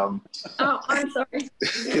that's oh, I'm sorry.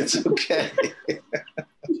 It's okay.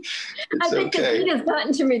 I think the heat has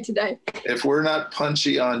gotten to me today. If we're not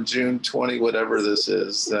punchy on June 20, whatever this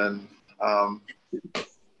is, then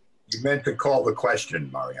you meant to call the question,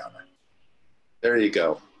 Mariana. There you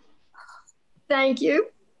go. Thank you.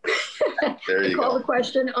 There you go. Call the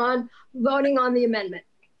question on voting on the amendment.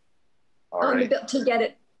 All right. The bill to get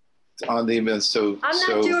it on the amendment. So I'm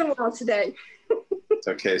not doing well today.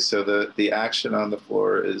 Okay, so the action on the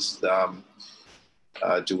floor is,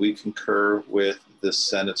 do we concur with the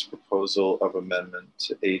Senate's proposal of amendment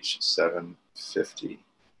to H.750?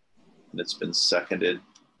 And it's been seconded.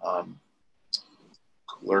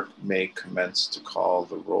 Clerk may commence to call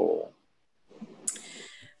the roll.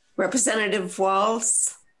 Representative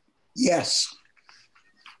Walz? Yes.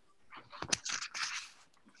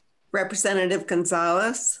 Representative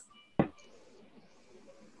Gonzalez?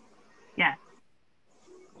 Yes.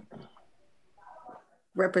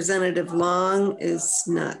 Representative Long is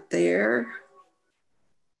not there.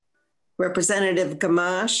 Representative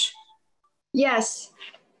Gamache? Yes.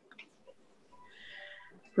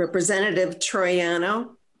 Representative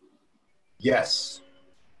Troiano? Yes.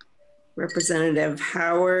 Representative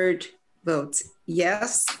Howard votes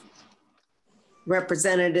yes.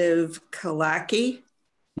 Representative Kalaki?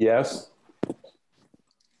 Yes.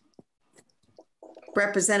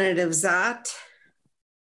 Representative Zott?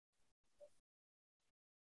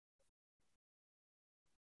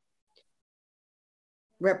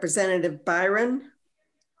 Representative Byron?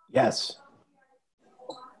 Yes.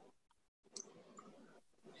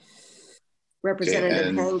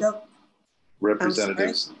 Representative Handel?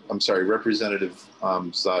 Representative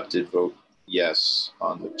Zott did vote yes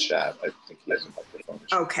on the chat. I think he has a microphone.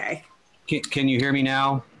 Okay. Can you hear me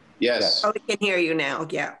now? Yes. Oh, we can hear you now.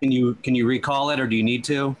 Yeah. Can you recall it, or do you need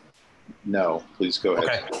to? No, please go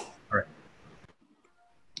ahead. Okay. All right.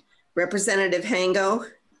 Representative Hango?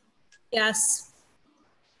 Yes.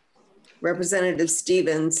 Representative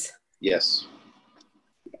Stevens? Yes.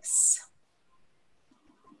 Yes.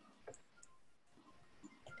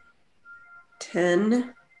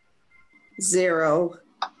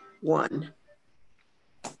 10-0-1.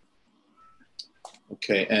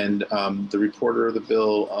 Okay, and the reporter of the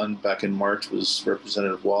bill back in March was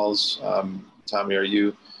Representative Walz. Tommy, are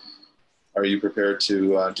you prepared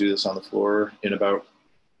to do this on the floor in about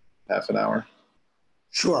half an hour?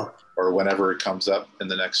 Sure. Or whenever it comes up in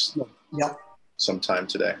the next sometime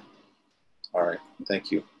today. All right,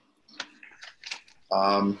 thank you.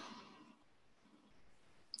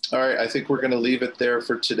 All right, I think we're going to leave it there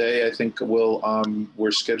for today. I think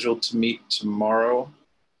we're scheduled to meet tomorrow.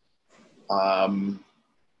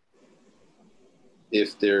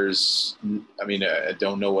 If there's, I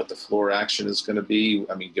don't know what the floor action is going to be.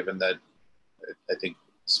 I mean, given that I think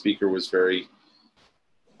the speaker was very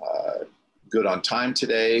good on time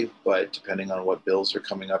today, but depending on what bills are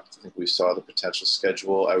coming up, I think we saw the potential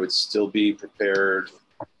schedule. I would still be prepared.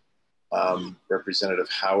 Representative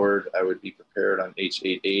Howard, I would be prepared on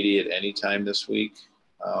H.880 at any time this week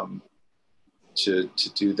to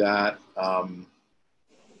do that.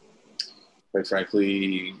 Quite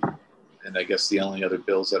frankly, and I guess the only other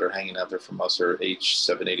bills that are hanging out there from us are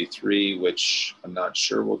H.753, which I'm not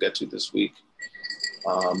sure we'll get to this week.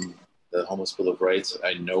 The Homeless Bill of Rights,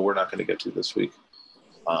 I know we're not going to get to this week.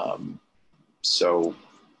 So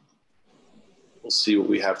we'll see what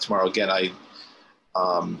we have tomorrow. Again, I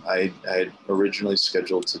had originally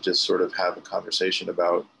scheduled to just sort of have a conversation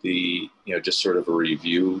about just sort of a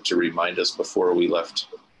review to remind us before we left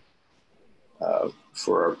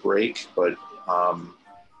for our break. But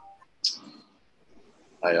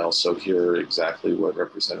I also hear exactly what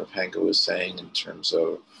Representative Hango is saying in terms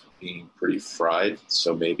of being pretty fried.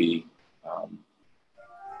 So maybe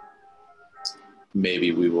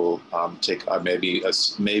we will take an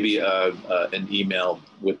email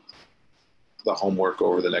with the homework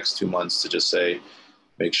over the next 2 months to just say,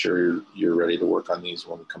 make sure you're ready to work on these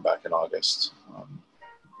when we come back in August.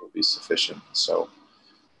 Will be sufficient. So,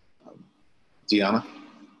 Deanna?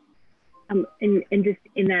 And just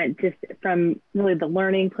in that, just from really the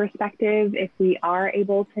learning perspective, if we are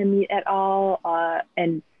able to meet at all,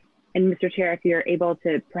 and Mr. Chair, if you're able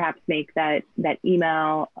to perhaps make that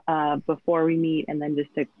email before we meet, and then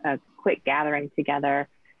just a quick gathering together,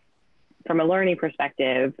 from a learning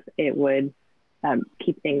perspective, it would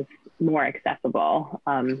keep things more accessible.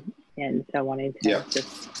 And so wanting to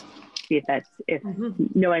just see if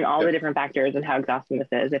knowing all the different factors and how exhausting this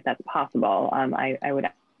is, if that's possible, I would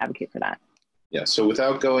advocate for that. Yeah, so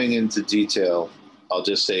without going into detail, I'll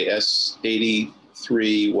just say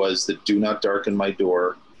S83 was the do not darken my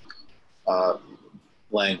door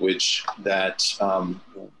language that was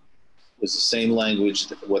the same language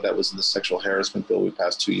that was in the sexual harassment bill we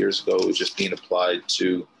passed 2 years ago. It was just being applied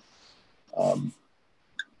to,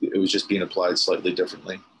 slightly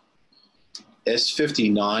differently.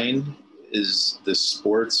 S59 is the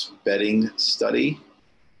sports betting study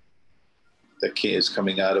that is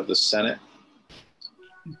coming out of the Senate.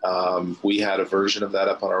 We had a version of that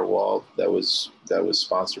up on our wall that was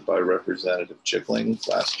sponsored by Representative Chickling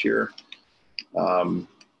last year.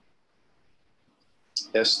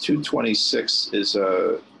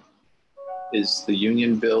 S226 is the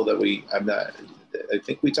union bill that I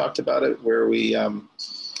think we talked about it, where we,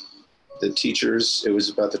 the teachers, it was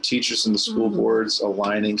about the teachers and the school boards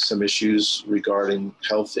aligning some issues regarding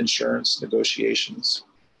health insurance negotiations.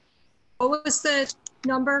 What was the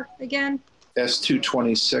number again?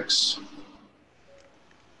 S226.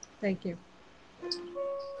 Thank you.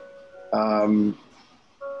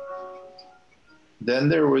 Then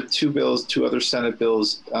there were two other Senate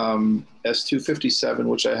bills, S257,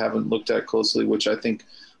 which I haven't looked at closely, which I think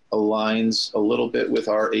aligns a little bit with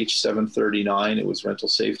our H.750. It was rental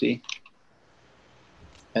safety.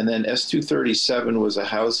 And then S237 was a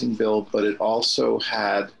housing bill, but it also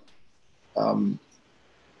had,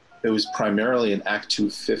 it was primarily an Act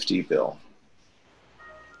 250 bill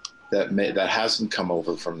that hasn't come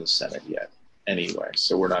over from the Senate yet anyway.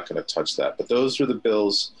 So we're not going to touch that. But those are the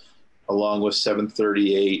bills, along with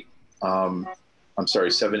 738,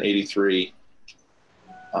 783,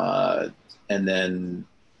 and then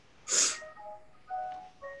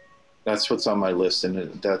that's what's on my list, and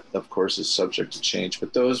that, of course, is subject to change.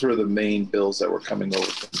 But those were the main bills that were coming over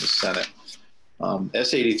from the Senate.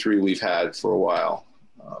 S83 we've had for a while,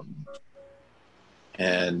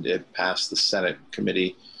 and it passed the Senate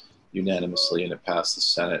committee unanimously, and it passed the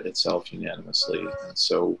Senate itself unanimously. And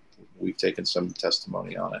so we've taken some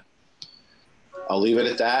testimony on it. I'll leave it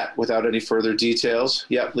at that without any further details.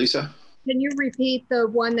 Yeah, Lisa? Can you repeat the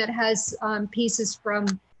one that has pieces from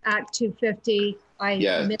Act 250?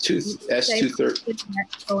 Yeah,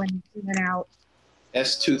 S230. Going in and out.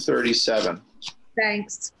 S237.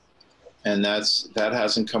 Thanks. And that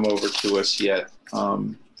hasn't come over to us yet.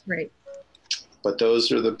 Great. But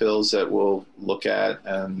those are the bills that we'll look at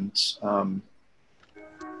and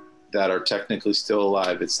that are technically still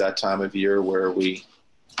alive. It's that time of year where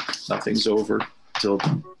nothing's over till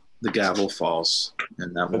the gavel falls,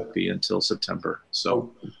 and that won't be until September.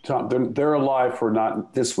 So, Tom, they're alive for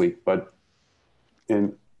not this week, but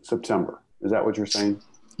in September. Is that what you're saying?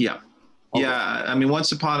 Yeah. Okay. Yeah. I mean,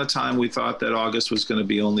 once upon a time, we thought that August was going to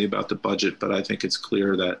be only about the budget, but I think it's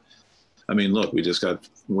clear that, I mean, look, we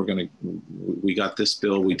got this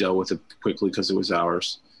bill. We dealt with it quickly because it was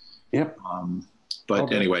ours. Yep. But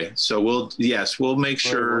okay. Anyway, so we'll make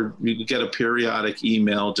sure we get a periodic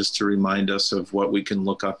email just to remind us of what we can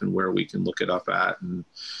look up and where we can look it up at. And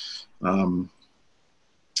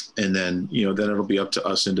then, then it'll be up to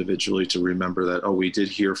us individually to remember that, we did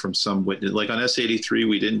hear from some witness. Like on S83,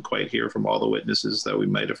 we didn't quite hear from all the witnesses that we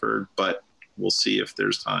might have heard, but we'll see if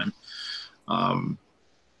there's time. And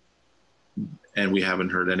we haven't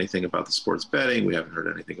heard anything about the sports betting. We haven't heard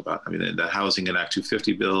anything about, the housing and Act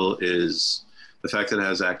 250 bill is, the fact that it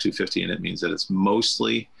has Act 250 in it means that it's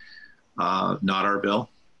mostly not our bill,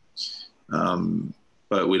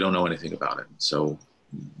 but we don't know anything about it. So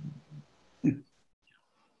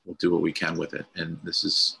we'll do what we can with it. And this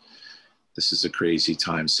is a crazy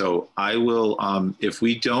time. So I will, if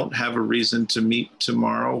we don't have a reason to meet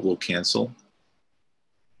tomorrow, we'll cancel.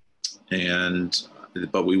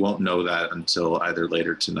 But we won't know that until either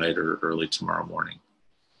later tonight or early tomorrow morning.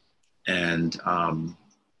 And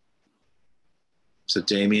so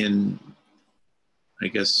Damien, I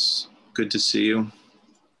guess, good to see you.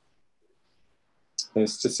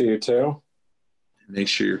 Nice to see you too. Make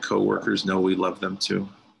sure your coworkers know we love them too.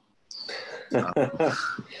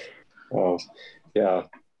 Oh, yeah.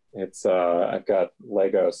 It's I've got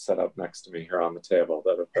Legos set up next to me here on the table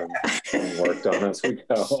that have been being worked on as we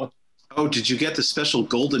go. Oh, did you get the special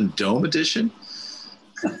Golden Dome edition?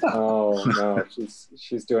 Oh no,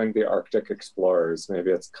 she's doing the Arctic Explorers.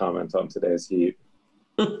 Maybe it's a comment on today's heat.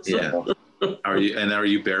 Yeah. Are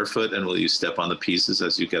you barefoot, and will you step on the pieces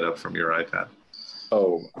as you get up from your iPad?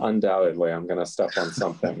 Oh, undoubtedly, I'm gonna step on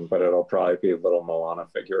something, but it'll probably be little Moana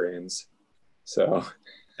figurines. So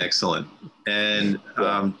excellent. And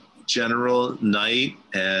General Knight,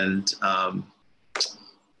 and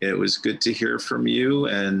it was good to hear from you,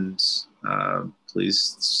 and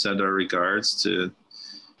please send our regards to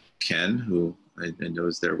Ken, who I know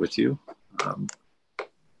is there with you,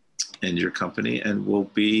 and your company, and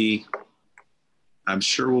I'm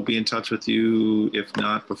sure we'll be in touch with you, if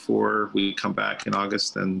not before we come back in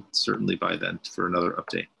August, then certainly by then for another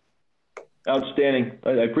update. Outstanding.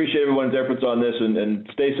 I appreciate everyone's efforts on this, and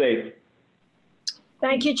stay safe.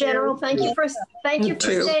 Thank you, General. Thank you for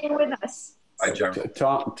staying with us. Hi, General.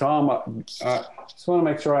 Tom, I just want to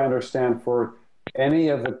make sure I understand, for any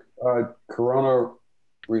of the Corona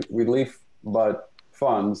relief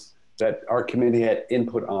funds that our committee had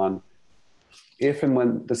input on, if and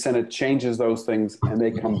when the Senate changes those things and they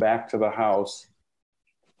come back to the House,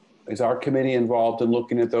 is our committee involved in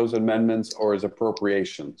looking at those amendments, or is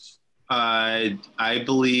appropriations? I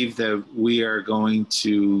believe that we are going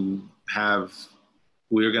to have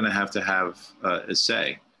a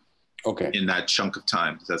say. Okay. In that chunk of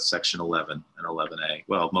time. That's section 11 and 11A.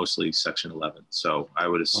 Well, mostly section 11. So I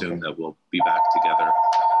would assume that we'll be back together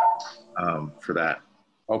for that.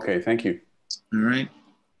 Okay, thank you. All right.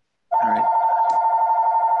 All right.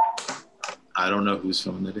 I don't know whose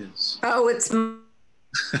phone it is. Oh, it's.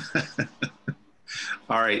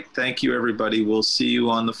 All right. Thank you, everybody. We'll see you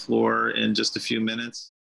on the floor in just a few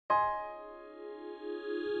minutes.